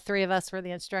Laurel. All three of us were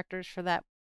the instructors for that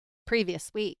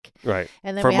previous week. Right.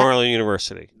 And then for Marlin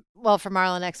University. Well, for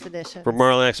Marlin Expeditions. For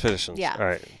Marlin Expeditions. Yeah. All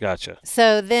right. Gotcha.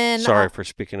 So then... Sorry for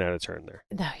speaking out of turn there.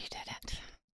 No, you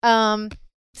didn't.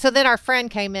 So then our friend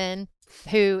came in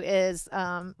who is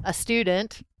a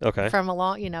student. Okay. From a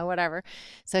long, whatever.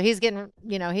 So he's getting,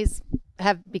 he's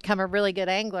become a really good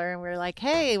angler. And we were like,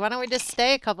 hey, why don't we just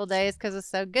stay a couple days because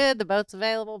it's so good. The boat's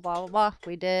available, blah, blah, blah.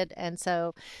 We did. And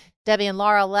so Debbie and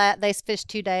Laura they fished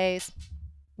 2 days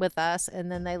with us.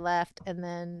 And then they left. And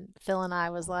then Phil and I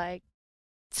was like,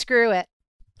 screw it,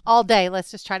 all day. Let's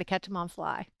just try to catch them on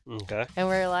fly. Okay. And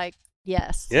we were like,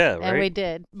 yes. Yeah, right. And we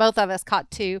did. Both of us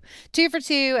caught two for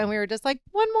two, and we were just like,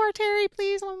 one more, Terry,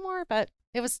 please, one more. But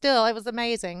it was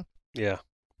amazing. Yeah.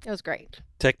 It was great.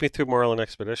 Take me through Marlin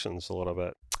Expeditions a little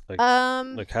bit. Like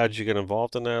how did you get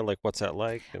involved in that? Like, what's that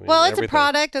like? I mean, well, it's a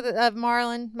product of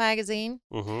Marlin Magazine.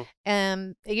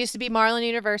 Mm-hmm. It used to be Marlin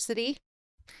University.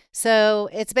 So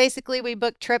it's basically we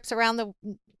book trips around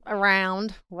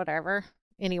whatever.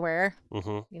 Anywhere,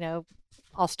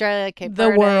 Australia, Cape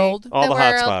Verde, the world, all the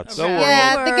hot spots.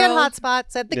 Yeah, the good hot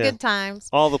spots at the good times.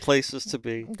 All the places to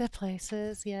be. The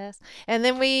places, yes. And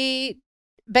then we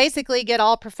basically get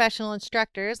all professional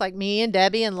instructors like me and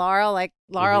Debbie and Laurel. Like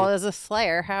Laurel is a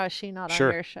slayer. How is she not on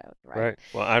your show? Right.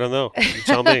 Well, I don't know. You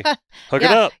tell me. Hook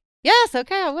it up. Yes.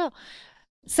 Okay, I will.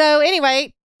 So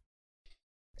anyway,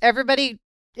 everybody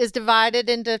is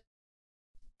divided into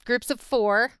groups of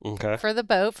 4 for the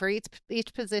boat for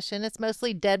each position. It's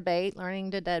mostly dead bait,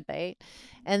 learning to dead bait.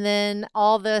 And then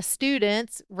all the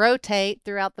students rotate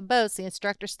throughout the boats. The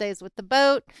instructor stays with the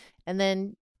boat. And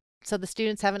then so the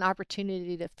students have an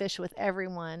opportunity to fish with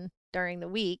everyone during the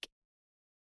week.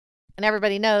 And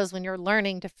everybody knows when you're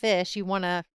learning to fish, you want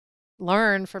to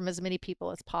learn from as many people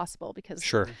as possible because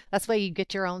that's why you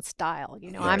get your own style.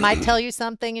 I might tell you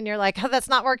something and you're like, oh, that's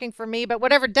not working for me. But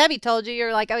whatever Debbie told you,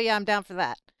 you're like, oh, yeah, I'm down for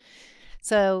that.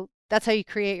 So that's how you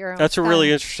create your own That's style. a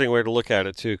really interesting way to look at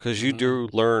it, too, because you do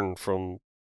learn from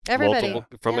everybody.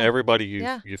 Everybody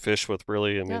you fish with,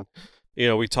 really. I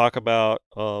mean, we talk about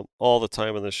all the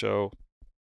time in the show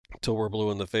till we're blue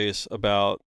in the face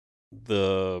about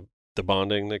the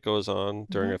bonding that goes on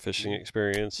during a fishing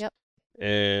experience. Yep.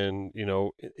 And,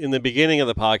 in the beginning of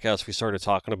the podcast, we started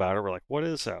talking about it. We're like, what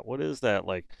is that? What is that?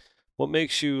 Like, what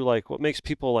makes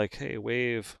people like, hey,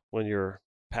 wave when you're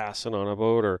passing on a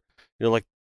boat? Or, like,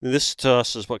 this to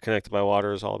us is what Connected by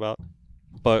Water is all about.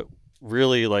 But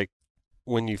really, like,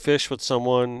 when you fish with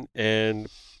someone, and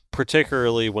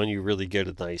particularly when you really get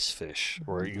a nice fish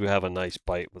or you have a nice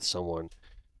bite with someone,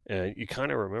 And you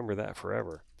kind of remember that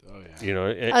forever. Oh, yeah. You know,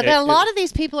 a lot of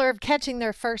these people are catching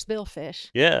their first billfish.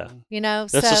 Yeah. You know,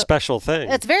 that's a special thing.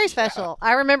 It's very special.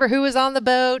 I remember who was on the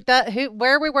boat,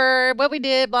 where we were, what we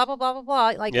did, blah, blah, blah, blah,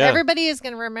 blah. Like everybody is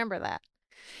going to remember that.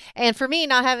 And for me,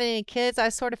 not having any kids, I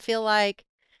sort of feel like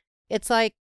it's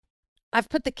like I've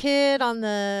put the kid on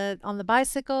the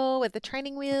bicycle with the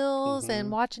training wheels and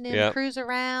watching him cruise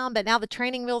around, but now the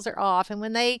training wheels are off. And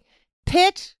when they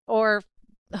pitch or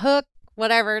hook,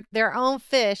 whatever, their own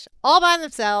fish all by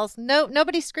themselves,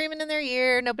 nobody screaming in their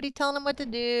ear, nobody telling them what to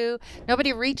do,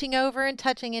 nobody reaching over and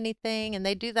touching anything, and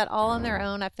they do that all on their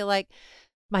own. I feel like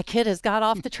my kid has got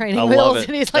off the training wheels. Love it.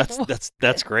 And he's like,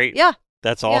 that's great. Yeah.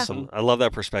 That's awesome. I love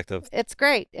that perspective. It's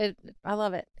great. I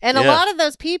love it. And a lot of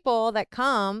those people that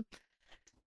come,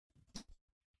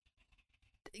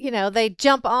 you know, they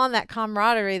jump on that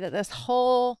camaraderie that this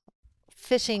whole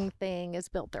fishing thing is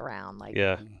built around. Like,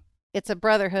 it's a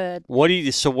brotherhood. So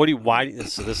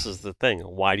this is the thing.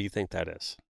 Why do you think that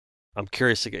is? I'm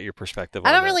curious to get your perspective on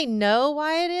I don't that. really know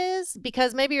why it is,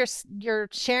 because maybe you're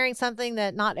sharing something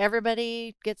that not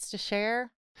everybody gets to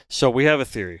share. So we have a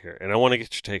theory here, and I want to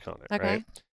get your take on it, Okay. right?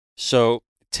 So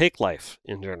take life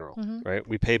in general, right?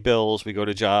 We pay bills, we go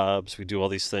to jobs, we do all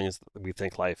these things that we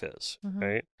think life is,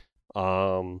 right?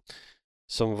 Some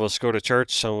of us go to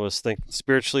church, some of us think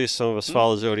spiritually, some of us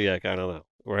follow Zodiac, I don't know,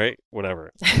 right?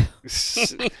 Whatever.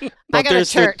 I go to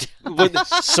church.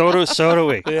 So do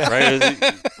we,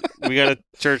 right? We got a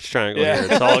church triangle here.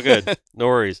 It's all good. No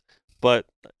worries. But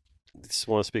I just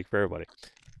want to speak for everybody.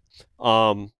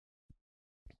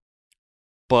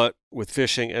 But with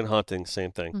fishing and hunting,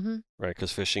 same thing, right?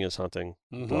 Because fishing is hunting,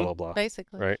 blah, blah, blah.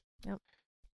 Basically. Right? Yep.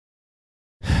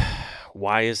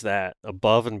 Why is that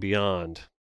above and beyond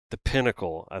the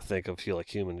pinnacle, I think, of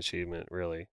human achievement,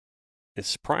 really?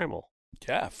 It's primal.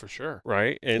 Yeah, for sure.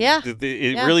 Right? And it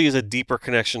Yeah. really is a deeper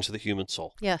connection to the human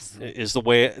soul. Yes. Is the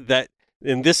way that,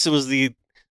 and this was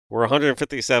we're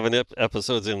 157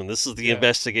 episodes in, and this is the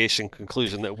investigation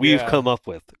conclusion that we've come up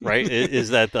with, right? Is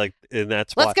that and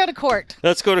that's why. Let's go to court.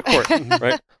 Let's go to court,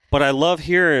 right? But I love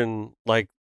hearing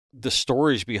the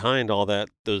stories behind all that,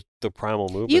 the primal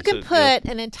movements. You can put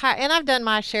an entire, and I've done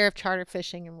my share of charter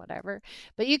fishing and whatever,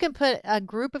 but you can put a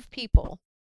group of people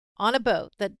on a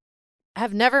boat that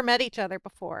have never met each other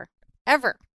before,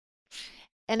 ever.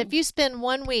 And if you spend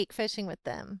 1 week fishing with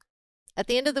them, at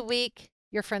the end of the week,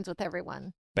 you're friends with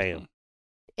everyone. Bam.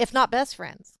 If not best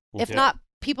friends. If not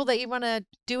people that you want to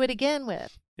do it again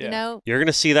with. You know? You're going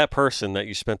to see that person that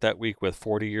you spent that week with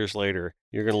 40 years later.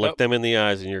 You're going to look them in the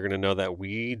eyes and you're going to know that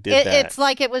we did that. It's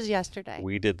like it was yesterday.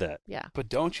 We did that. Yeah. But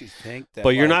don't you think that?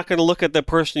 But you're not going to look at the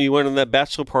person you went on that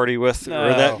bachelor party with,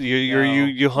 or that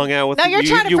you hung out with. No, you're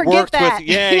trying to forget worked that. With.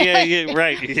 Yeah,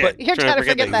 right. Yeah, but you're trying to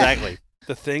forget that. Exactly.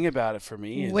 The thing about it for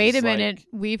me is, wait a minute,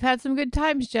 we've had some good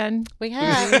times, Jen. We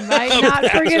have. We might not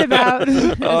forget about.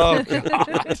 Oh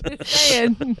God. Just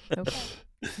saying. Okay.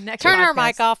 Next Turn our podcast.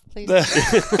 mic off, please.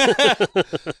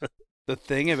 The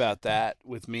thing about that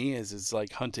with me is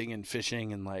like hunting and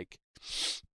fishing and like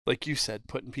you said,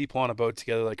 putting people on a boat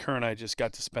together. Like her and I just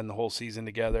got to spend the whole season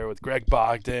together with Greg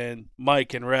Bogdan,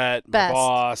 Mike and Rhett, my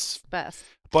boss, a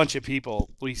bunch of people.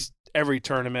 At least every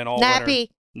tournament all winter.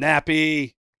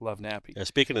 Nappy. Love Nappy. Yeah,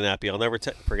 speaking of Nappy, I'll never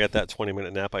forget that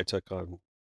 20-minute nap I took on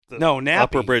the Nappy.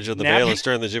 upper bridge of the Bayless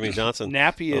during the Jimmy Johnson.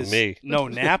 Nappy is me. No,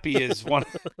 Nappy is one.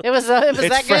 It was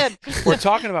that good. We're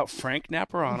talking about Frank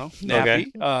Naparano,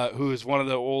 Nappy, who is one of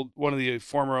the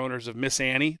former owners of Miss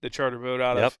Annie, the charter boat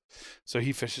out of. So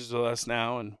he fishes with us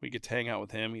now, and we get to hang out with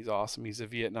him. He's awesome. He's a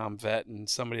Vietnam vet and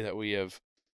somebody that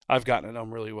I've gotten to know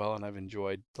him really well, and I've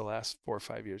enjoyed the last 4 or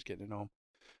 5 years getting to know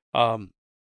him.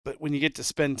 But when you get to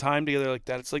spend time together like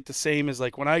that, it's like the same as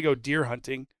like when I go deer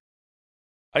hunting.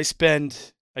 I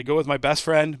go with my best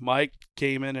friend, Mike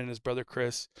Kamen, and his brother,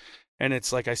 Chris. And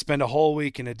it's like I spend a whole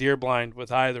week in a deer blind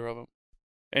with either of them.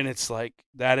 And it's like,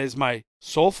 that is my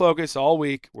sole focus all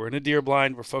week. We're in a deer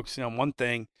blind. We're focusing on one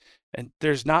thing. And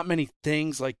there's not many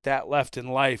things like that left in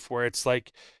life where it's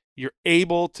like you're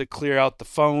able to clear out the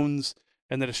phones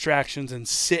and the distractions and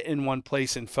sit in one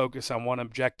place and focus on one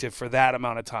objective for that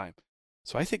amount of time.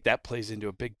 So I think that plays into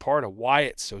a big part of why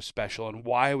it's so special and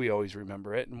why we always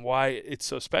remember it and why it's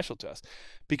so special to us.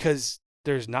 Because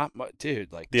there's not much,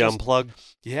 dude. Like the unplug.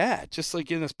 Yeah, just like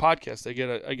in this podcast, I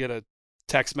get a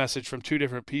text message from 2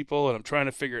 different people, and I'm trying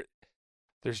to figure it.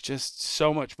 There's just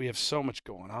so much. We have so much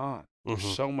going on. There's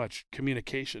so much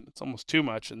communication. It's almost too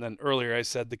much. And then earlier I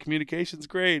said the communication's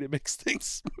great. It makes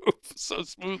things move so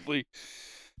smoothly.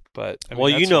 But I mean,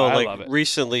 well, that's why I love it.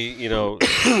 recently,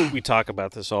 we talk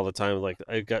about this all the time. Like,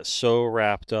 I got so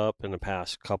wrapped up in the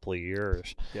past couple of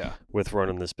years, with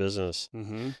running this business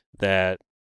that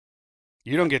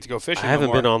you don't get to go fishing. I haven't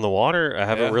no been more. on the water. I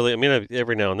haven't really. I mean,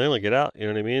 every now and then I get out. You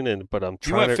know what I mean? But I'm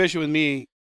trying. You went fishing with me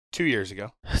 2 years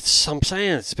ago. That's what I'm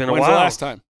saying. It's been a When's while. the last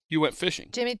time you went fishing?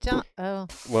 Jimmy John. Oh,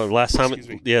 Well, last time, Excuse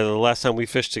me. the last time we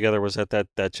fished together was at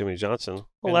that Jimmy Johnson.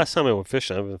 Well, last time I went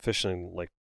fishing, I've been fishing like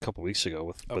a couple weeks ago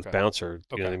with Bouncer.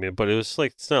 You know what I mean? But it was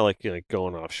like, it's not like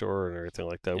going offshore and everything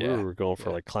like that. Yeah. We were going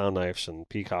for like clown knives and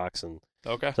peacocks and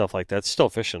Okay. stuff like that. It's still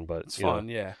fishing, but It's fun,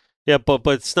 yeah. Yeah, but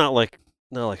it's not like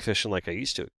fishing like I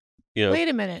used to. Wait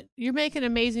a minute. You're making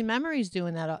amazing memories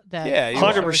doing that. Yeah, you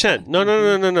 100%.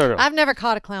 No. I've never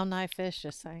caught a clown knife fish.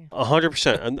 Just saying.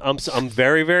 100%. I'm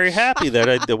very, very happy that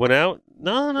I went out.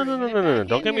 No.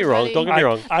 Don't get me wrong. Don't get me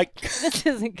wrong. This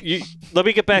isn't good. Let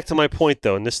me get back to my point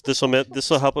though, and this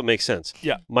will help it make sense.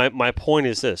 Yeah. My point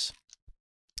is this: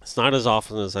 it's not as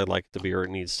often as I'd like it to be or it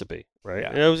needs to be, right? Yeah.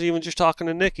 And I was even just talking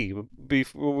to Nikki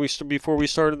before we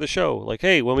started the show. Like,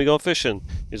 hey, when we go fishing,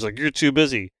 he's like, "You're too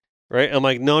busy." Right? I'm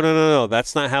like, no.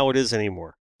 That's not how it is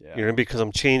anymore. Yeah. Because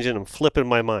I'm changing. I'm flipping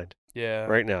my mind. Yeah.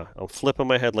 Right now, I'm flipping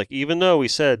my head. Like, even though we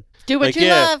said, Do what you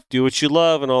love. do what you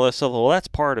love, and all that stuff. Well, that's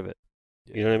part of it.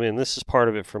 Yeah. You know what I mean? This is part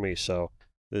of it for me. So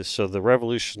the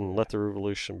revolution, let the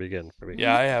revolution begin for me.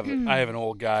 Yeah, I have an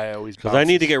old guy I always because I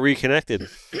need to get reconnected.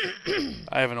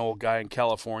 I have an old guy in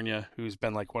California who's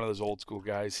been like one of those old school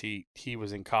guys. He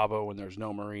was in Cabo when there's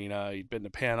no marina. He'd been to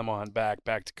Panama and back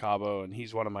to Cabo, and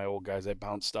he's one of my old guys I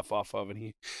bounce stuff off of.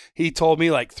 And he told me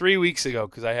like 3 weeks ago,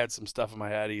 because I had some stuff in my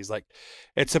head, he's like,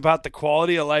 it's about the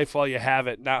quality of life while you have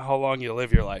it, not how long you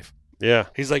live your life. Yeah.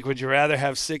 He's like, would you rather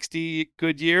have 60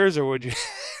 good years or would you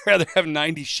rather have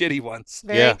 90 shitty ones?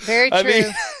 Very true. I mean,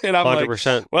 and I'm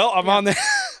 100%. like, well, I'm on the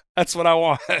that's what I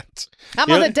want.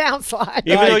 I'm on the downslide.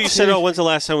 Even though you said, when's the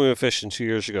last time we went fishing 2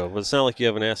 years ago? But it's not like you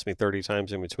haven't asked me 30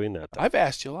 times in between that. Though. I've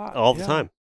asked you a lot. All the time.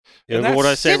 And What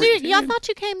I say? Didn't you? I thought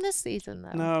you came this season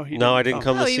though. No, I didn't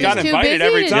come this he season. was Got too invited busy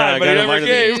every to- time, but he never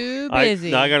came. Too I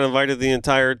busy. got invited the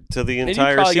entire And you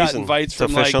entire probably got season invites to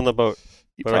from, fish like, on the boat.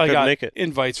 You But I probably couldn't got make it.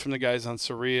 invites from the guys on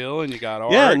Surreal, and you got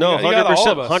Art. Yeah, you no, got all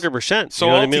 100%, of us. 100%. So you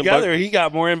know what I all mean? together, he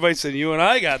got more invites than you and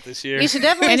I got this year. You should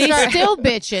definitely And he's start. still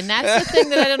bitching. That's the thing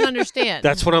that I don't understand.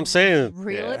 That's what I'm saying.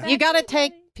 Really? Yeah. You got to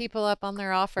take people up on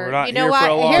their offer. We're not You know here for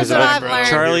a what? long Here's what time, I've bro. learned.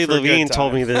 Charlie Here for a good Levine time.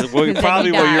 told me this. Then Probably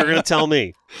you what die. you're going to tell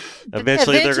me.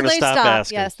 Eventually, they're going to stop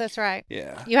asking. Yes, that's right.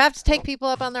 Yeah. You have to take people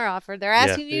up on their offer. They're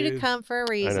asking you to Dude. come for a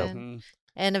reason, Mhm.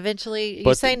 and eventually you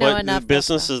But, say no enough. the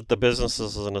business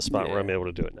is in a spot where Yeah. I'm able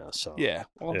to do it now. So Yeah.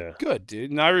 Well, Yeah. good,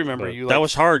 dude. And I remember But you. that like,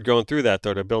 was hard going through that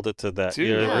though, to build it to that. Dude,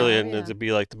 You know, yeah. really, Yeah, and yeah. to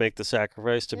be like, to make the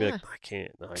sacrifice, to be Yeah. like, I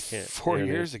can't. No, I can't. 4 You know what I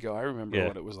mean? years ago. I remember Yeah.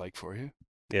 what it was like for you.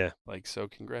 Yeah. Like, so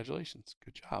congratulations.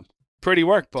 Good job. Pretty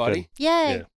work, buddy. Yay!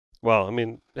 Yeah. Well, I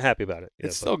mean, happy about it. Yeah,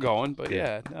 It's but- still going, but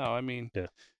yeah. yeah. No, I mean, Yeah.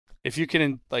 if you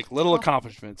can, like, little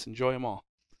accomplishments, enjoy them all.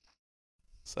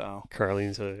 So,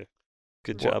 Carlene's a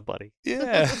good What? job, buddy.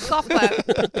 yeah. Golf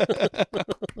clap.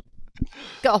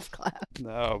 Golf clap.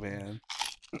 No,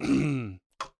 man.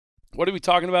 What are we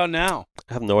talking about now?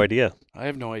 I have no idea. I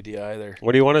have no idea either.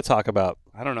 What do you want to talk about?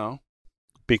 I don't know.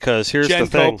 Because here's Jen the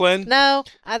thing. Copeland, No,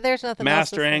 there's nothing.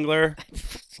 else master to say. angler.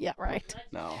 Yeah, right.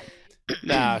 No.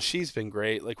 Nah, she's been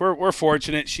great. Like, we're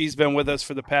fortunate. She's been with us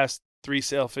for the past 3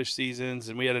 sailfish seasons,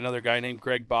 and we had another guy named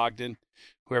Greg Bogdan,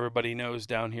 who everybody knows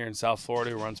down here in South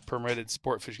Florida, who runs permitted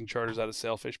sport fishing charters out of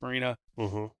Sailfish Marina.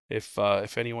 Mm-hmm.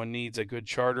 If anyone needs a good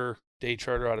day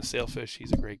charter out of Sailfish,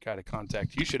 he's a great guy to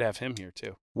contact. You should have him here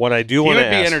too. What I do He want would to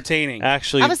be ask, entertaining.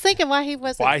 actually, I was thinking why he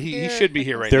wasn't. Why he should be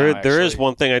here right there now. there is actually.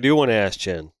 one thing I do want to ask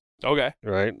Jen. Okay.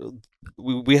 Right,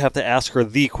 we have to ask her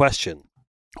the question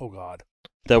Oh God.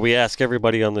 that we ask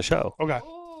everybody on the show. Okay.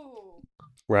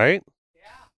 Right?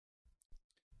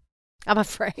 I'm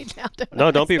afraid now. No,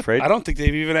 don't be afraid. I don't think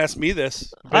they've even asked me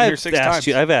this. I've been here 6 times.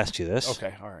 I've asked you this.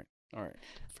 Okay. All right.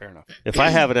 Fair enough. If I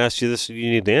haven't asked you this,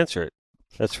 you need to answer it.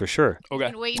 That's for sure. Okay.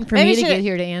 Been waiting for Maybe me to should- get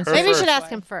here to answer. Maybe you should first. ask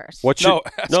him first. What's your? No.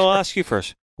 ask No, I'll her. ask you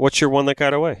first. What's your one that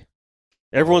got away?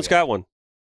 Everyone's yeah. got one.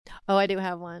 Oh, I do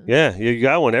have one. Yeah, you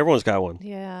got one. Everyone's got one.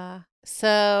 Yeah.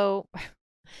 So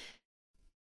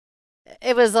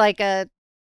it was like a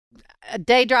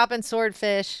day dropping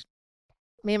swordfish.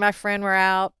 Me and my friend were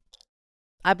out.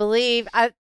 I believe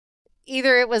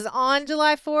either it was on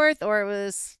July 4th or it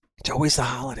was. It's always the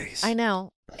holidays. I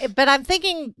know, but I'm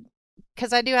thinking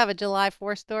because I do have a July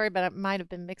 4th story, but I might have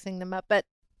been mixing them up. But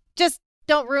just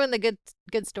don't ruin the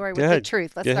good story with Go the ahead.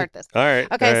 truth. Let's Go start ahead. this. All right.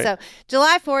 Okay, all right. so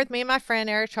July 4th, me and my friend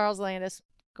Eric Charles Landis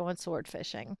going sword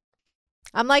fishing.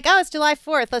 I'm like, oh, it's July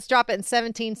 4th. Let's drop it in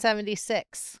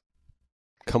 1776.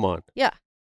 Come on. Yeah.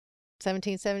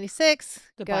 1776.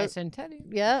 The goes- bicentennial.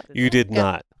 Yeah. You did Yeah.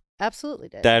 not. Absolutely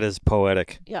did. That is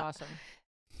poetic. Yeah. Awesome.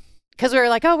 Because we were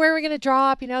like, oh, where are we going to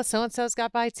drop? So-and-so's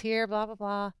got bites here, blah, blah,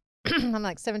 blah. I'm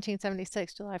like,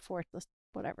 1776, July 4th, let's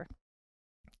whatever.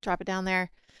 Drop it down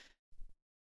there.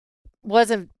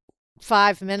 Wasn't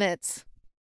 5 minutes.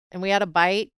 And we had a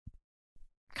bite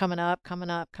coming up, come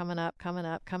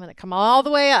all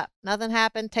the way up. Nothing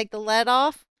happened. Take the lead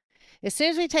off. As soon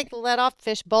as we take the lead off, the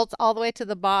fish bolts all the way to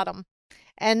the bottom.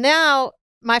 And now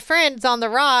my friend's on the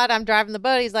rod. I'm driving the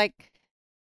boat. He's like,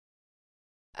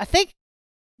 I think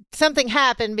something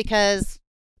happened because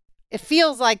it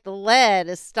feels like the lead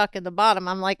is stuck in the bottom.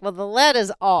 I'm like, well, the lead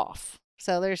is off.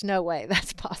 So there's no way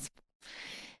that's possible.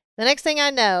 The next thing I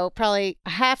know, probably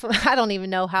I don't even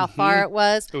know how far it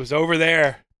was. It was over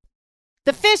there.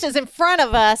 The fish is in front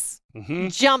of us, Mm-hmm.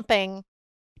 jumping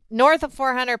north of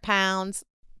 400 pounds,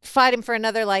 fighting for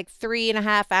another like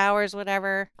 3.5 hours,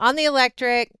 whatever. On the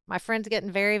electric, my friend's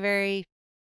getting very, very,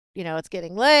 it's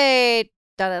getting late,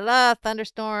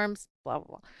 thunderstorms, blah, blah,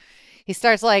 blah. He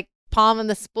starts like palming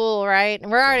the spool, right?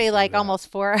 And we're already like almost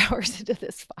 4 hours into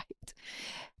this fight.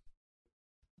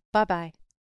 Bye-bye.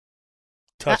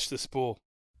 Touch the spool.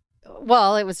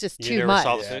 Well, it was just You too never much.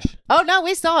 saw the fish? Oh, no,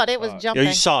 we saw it. It was Oh, jumping. Yeah,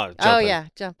 you saw it Oh, jumping. yeah,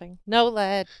 jumping. No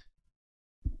lead.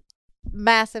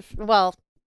 Massive. Well,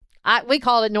 we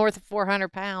called it north of 400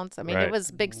 pounds. I mean, Right. it was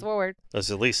a big sword.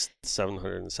 That's at least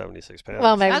 776 pounds.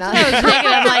 Well, maybe That's not. what I was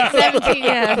thinking. I'm like 17.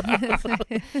 Yeah.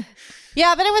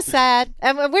 Yeah, but it was sad.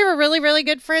 And we were really, really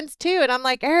good friends, too. And I'm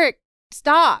like, Eric,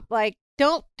 stop. Like,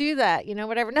 don't do that.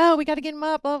 Whatever. No, we got to get him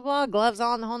up, blah, blah, blah. Gloves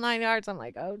on, the whole 9 yards. I'm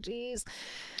like, oh, geez.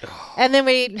 And then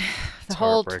the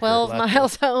whole heartbreaker. 12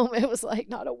 miles home, it was like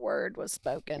not a word was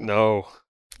spoken. No.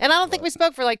 And I don't think we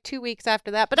spoke for like 2 weeks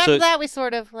after that. But So- after that, we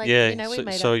sort of like, Yeah, we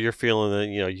made so it. you're feeling that,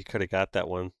 you could have got that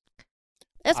one.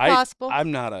 It's possible.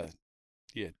 I'm not a.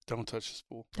 Yeah, don't touch the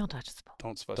spool. Don't touch the spool.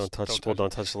 Don't Don't touch the spool,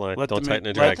 don't touch the line. Let Don't the tighten the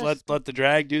let- drag. Let the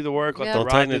drag do the work. Let Yeah. the Don't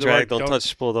rod tighten do the the drag, work. don't touch the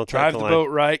spool, don't drive tighten the the line.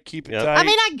 boat right. Keep it Yep. tight. I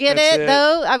mean, I get That's it,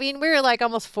 though. I mean, we were like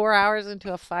almost 4 hours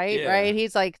into a fight, Yeah. right?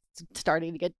 He's like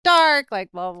starting to get dark,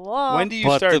 like blah, blah, blah. When do you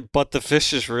But start? but the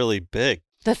fish is really big.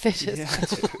 The fish is. Yeah,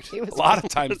 He dude. was A lot of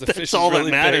times the That's fish is all that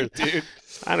really matters. big, dude.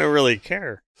 I don't really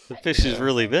care. The fish is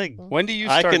really big. When do you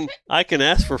I start? can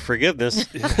ask for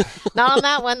forgiveness. Not on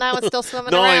that one. That one's still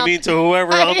swimming No, around. I mean to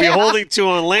whoever I'll be Yeah. holding to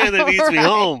on land that needs me Right.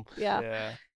 home. Yeah.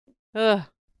 Yeah. Ugh.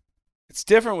 It's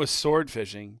different with sword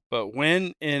fishing, but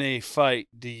when in a fight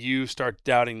do you start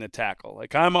doubting the tackle?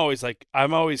 Like I'm always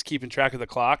keeping track of the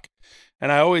clock,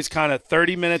 and I always kind of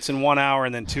 30 minutes and 1 hour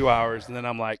and then 2 hours, and then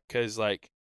I'm like, because like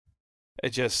it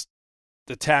just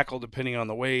the tackle depending on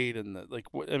the weight and the like.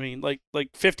 I mean, like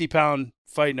 50-pound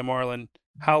fight in a marlin.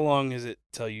 How long is it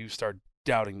till you start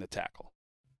doubting the tackle?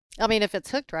 I mean, if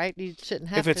it's hooked right, you shouldn't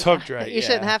have If to. it's hooked right, You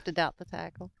shouldn't yeah. have to doubt the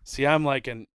tackle. See, I'm like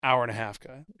an hour and a half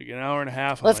guy. Like an hour and a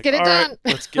half. I'm Let's like, get it "All right, done."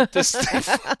 let's get this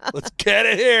stuff. Let's get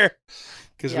it here.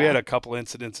 Because we Yeah. had a couple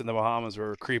incidents in the Bahamas where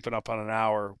we're creeping up on an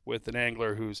hour with an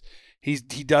angler he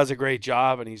does a great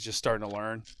job and he's just starting to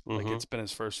learn. Like Mhm. it's been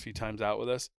his first few times out with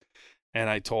us. And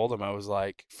I told him, I was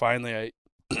like, finally I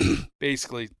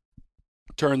basically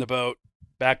turned the boat,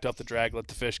 backed up the drag, let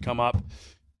the fish come up,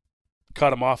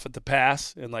 cut him off at the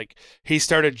pass, and like he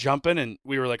started jumping, and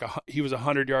we were like he was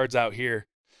 100 yards out here,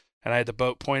 and I had the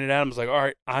boat pointed at him. I was like, all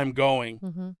right, I'm going,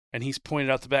 Mm-hmm. and he's pointed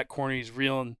out the back corner. He's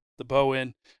reeling the bow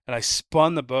in, and I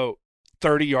spun the boat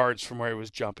 30 yards from where he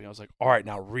was jumping. I was like, all right,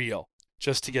 now reel,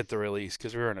 just to get the release,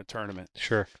 because we were in a tournament.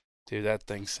 Sure. Dude, that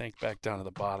thing sank back down to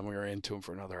the bottom. We were into him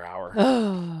for another hour. That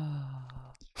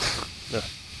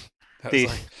was The-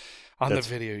 like, on the that's-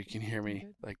 video, you can hear me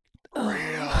like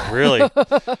Really?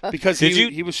 because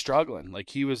Did he was struggling. Like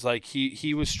he was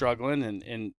struggling,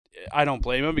 and I don't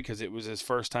blame him because it was his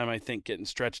first time, I think, getting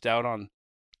stretched out on.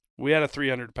 We had a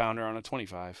 300-pounder on a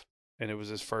 25, and it was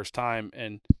his first time.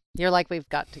 And You're like, we've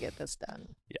got to get this done.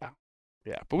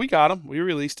 yeah, but we got him. We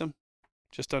released him,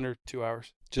 just under 2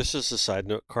 hours. Just as a side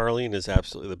note, Carlene is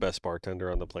absolutely the best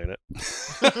bartender on the planet.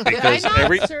 Did I Because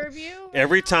not serve you?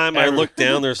 Every time I look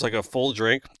down, there's like a full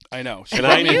drink. I know. And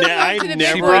I You never looked at it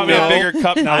She before. brought me a know. bigger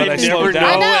cup now I that I never slowed know.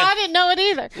 I down. know. I didn't know it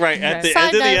either. Right at the Side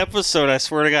end of the note. episode, I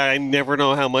swear to God, I never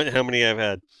know how many I've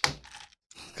had.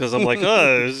 Because I'm like,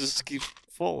 oh, this just keeps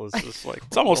full. It's just like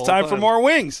It's almost the whole time for more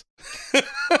wings. Did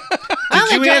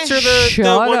only you drank- answer the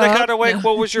Shut one that up. got away? No.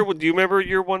 What was your? Do you remember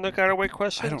your one that got away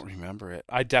question? I don't remember it.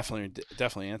 I definitely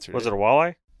answered Was it. it a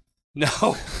walleye? No,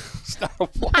 it's not a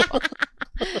walleye.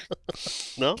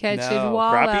 No? Catching No.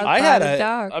 walleye I by had the a,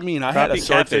 dock. I mean, I had a Crappie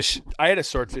swordfish. catfish. I had a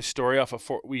swordfish story off of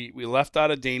we left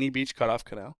out of Daney Beach Cutoff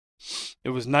Canal. It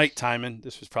was night timing.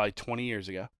 This was probably 20 years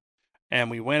ago, and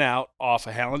we went out off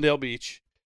of Hallandale Beach.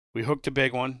 We hooked a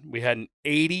big one. We had an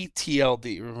 80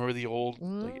 TLD. Remember the old,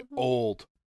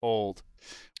 old.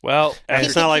 Well,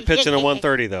 It's not like pitching a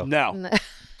 130 though. no,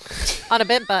 On a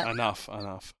bent butt. enough. I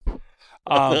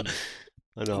know.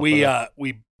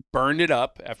 We burned it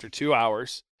up after 2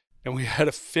 hours, and we had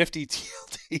a 50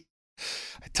 TLD.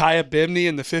 I tie a bimini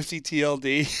in the 50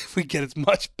 TLD. We get as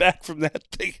much back from that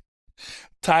thing.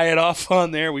 Tie it off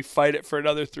on there. We fight it for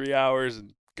another 3 hours,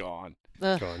 and gone.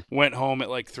 Gone. Went home at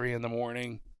like 3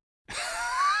 a.m.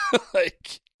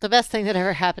 Like The best thing that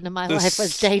ever happened in my life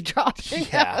was day dropping.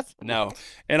 yeah, no.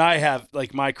 And I have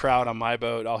like my crowd on my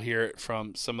boat. I'll hear it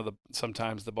from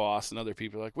sometimes the boss and other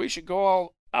people are like, we should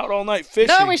go out all night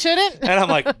fishing. No, we shouldn't. And I'm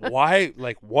like, why?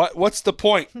 Like, what's the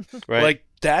point? Right. Like,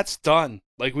 that's done.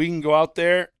 Like, we can go out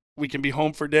there. We can be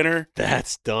home for dinner.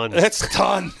 That's done. That's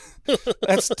done.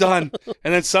 That's done.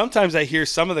 And then sometimes I hear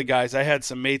some of the guys. I had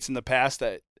some mates in the past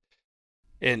that,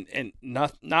 and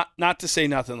not to say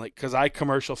nothing, like, because I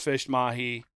commercial fished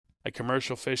mahi, I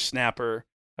commercial fish snapper.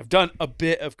 I've done a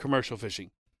bit of commercial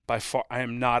fishing. By far, I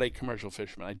am not a commercial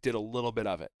fisherman. I did a little bit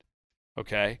of it.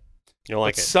 Okay. You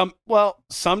like But it.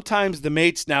 sometimes the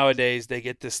mates nowadays, they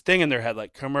get this thing in their head,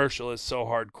 like commercial is so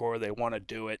hardcore. They want to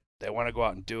do it. They want to go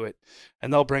out and do it.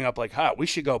 And they'll bring up like, we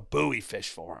should go buoy fish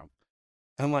for them.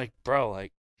 And I'm like, bro,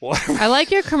 like, what? I like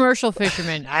your commercial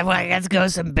fisherman. I'm like, let's go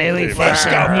some buoy fishing. Let's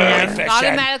go buoy fishing.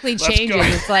 Automatically Let's changes. go.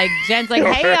 It's like Jen's like,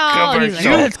 hey y'all, and he's like,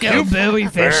 let's go buoy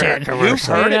fishing. You've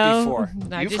heard You it know? before.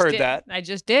 I You've just heard did. that. I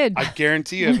just did. I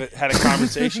guarantee you have had a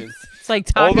conversation. It's like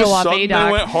All of taco a off sudden, they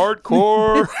ADOC. went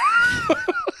hardcore.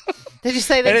 Did you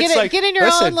say that? And it's like, Get in your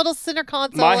listen, own little center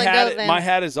console my and go then.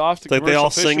 hat is off to It's like they commercial all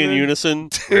sing in fishermen. unison.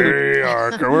 We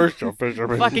are commercial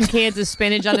fishermen. Fucking cans of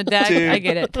spinach on the deck. Dude. I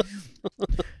get it.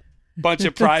 Bunch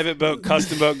of private boat,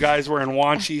 custom boat guys wearing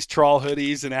Wanchese trawl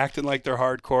hoodies and acting like they're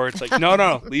hardcore. It's like,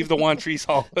 no, leave the Wanchese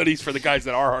haul hoodies for the guys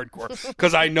that are hardcore.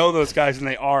 Because I know those guys and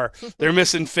they are. They're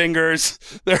missing fingers.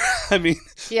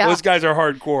 Yeah. Those guys are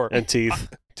hardcore. And teeth.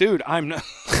 Dude, I'm not.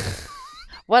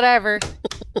 Whatever.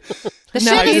 The No,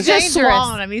 shit he's is just dangerous.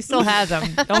 swallowing them. He still has them.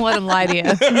 Don't let him lie to you.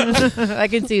 I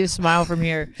can see his smile from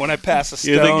here. When I pass a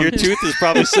You stone. think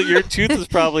your tooth is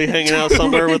probably hanging out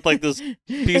somewhere with like this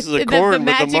pieces of The corn with the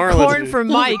magic marlins. corn for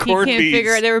Mike. He Corn can't beads.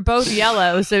 figure it. They were both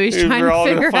yellow, so he's They're trying to all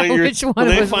gonna figure out find your- which one when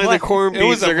they was find what. the corn It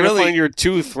was beads, a they're going to really- find your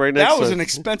tooth right next that to was it. an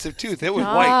expensive tooth. It was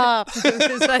white. Stop.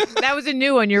 It's like- that was a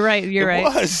new one. You're right. You're It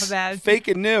right. was My bad. fake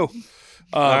and new.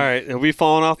 All right. Have we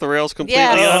fallen off the rails completely?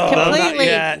 Yes, No, not completely.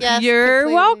 yet. Yes, You're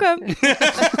completely.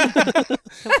 welcome.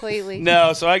 Completely.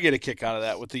 No, so I get a kick out of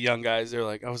that with the young guys. They're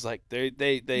like, I was like,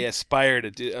 they aspire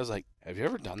to do. I was like, have you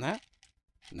ever done that?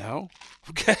 No.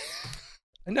 Okay.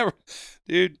 I never,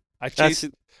 dude. I chase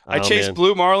man.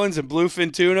 blue marlins and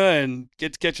bluefin tuna and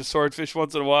get to catch a swordfish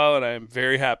once in a while, and I am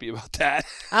very happy about that.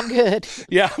 I'm good.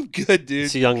 Yeah, I'm good, dude.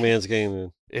 It's a young man's game,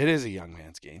 man. It is a young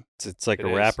man's game. It's like It a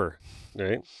is. rapper,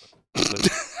 right?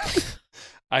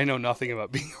 I know nothing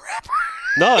about being a rapper.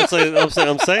 No, it's like I'm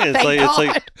saying. It's Thank like it's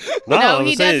like No, I'm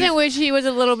he saying- doesn't wish he was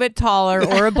a little bit taller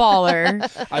or a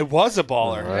baller. I was a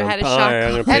baller. Or had a All shock. right, I'm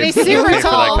gonna And pay- he's I'm gonna super pay for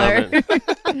that taller.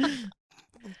 comment.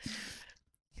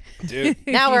 Dude.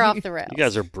 Now we're off the rails. You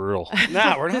guys are brutal.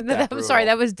 Nah, we're not that I'm sorry,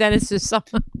 that was Dennis's song.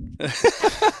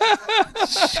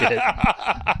 Shit.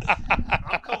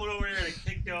 I'm coming over here to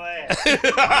kick your ass.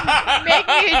 Make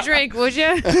me a drink, would you?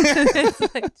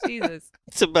 It's like, Jesus.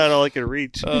 It's about all I can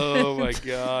reach. Oh my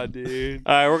god, dude.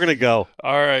 All right, we're gonna go.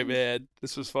 All right, man.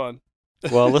 This was fun.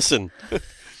 Well, listen.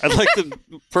 I'd like to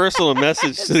personal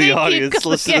message to the Thank you, audience go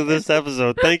listening to again. this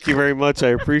episode. Thank you very much. I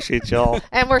appreciate y'all.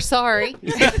 And we're sorry.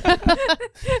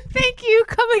 Thank you.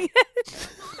 Come again.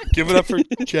 Give it up for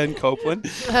Jen Copeland.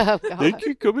 Oh, God. Thank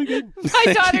you. Come again.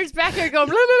 My daughter's back here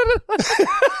going.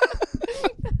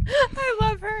 I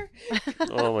love her.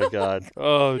 Oh my God.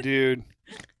 Oh, dude.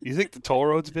 You think the toll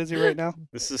road's busy right now?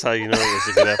 This is how you know it was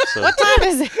a good episode. What time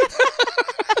is it?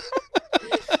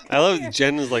 I love that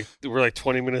Jen is like, we're like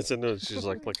 20 minutes into it. She's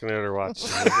like looking at her watch.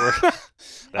 She's like,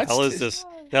 the hell is this?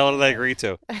 The hell did I agree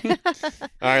to? All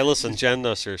right, listen, Jen,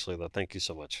 no, seriously, though, thank you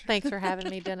so much. Thanks for having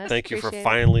me, Dennis. Thank you for Appreciate it.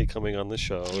 finally coming on the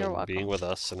show You're and welcome. being with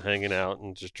us and hanging out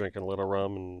and just drinking a little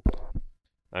rum and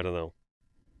I don't know.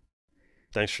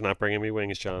 Thanks for not bringing me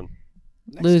wings, John.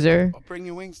 Loser. I'll bring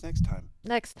you wings next time.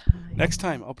 Next time. Next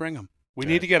time, I'll bring them. We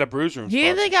need to get a bruise room. He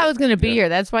didn't think I was going to be here.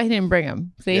 That's why he didn't bring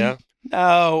him. See? Yeah.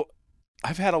 No,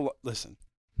 I've had a listen.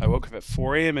 I woke up at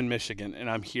 4 a.m. in Michigan, and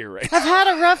I'm here right now. I've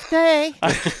had a rough day.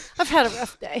 I've had a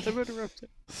rough day.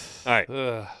 All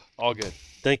right. All good.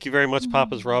 Thank you very much,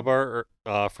 Papa's Raw Bar,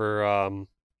 for I don't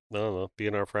know,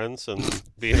 being our friends and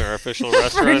being our official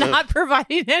restaurant. We're not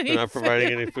providing any. We're not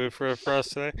providing any food for us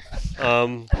today.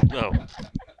 No.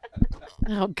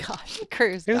 Oh gosh,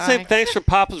 Cruz. I'm gonna say thanks for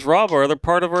Papa's Raw Bar. They're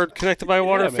part of our Connected by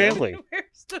Water man. family.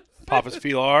 Papa's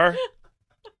Pilar.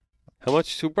 How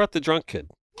much? Who brought the drunk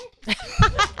kid?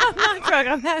 I'm not drunk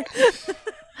on that.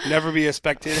 Never be a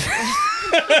spectator.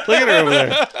 Look at her over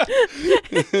there.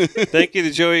 Thank you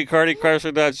to Joey Cardi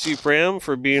Chrysler Dodge Jeep Ram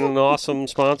for being an awesome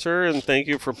sponsor, and thank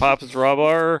you for Papa's Raw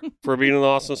Bar for being an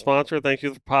awesome sponsor. Thank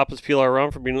you for Papa's Pilar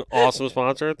Rum for being an awesome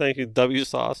sponsor. Thank you to W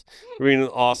Sauce for being an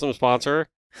awesome sponsor.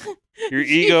 Your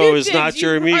ego is not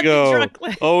your amigo.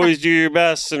 Always do your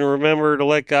best and remember to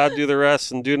let God do the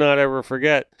rest, and do not ever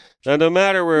forget that no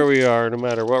matter where we are, no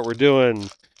matter what we're doing,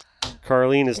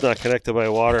 Carlene is not connected by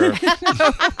water.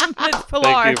 It's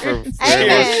Pilar. Thank you for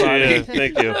very much.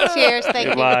 Thank you. Cheers. Thank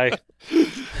you. Goodbye.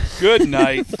 Good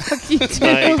night.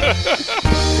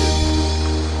 Night.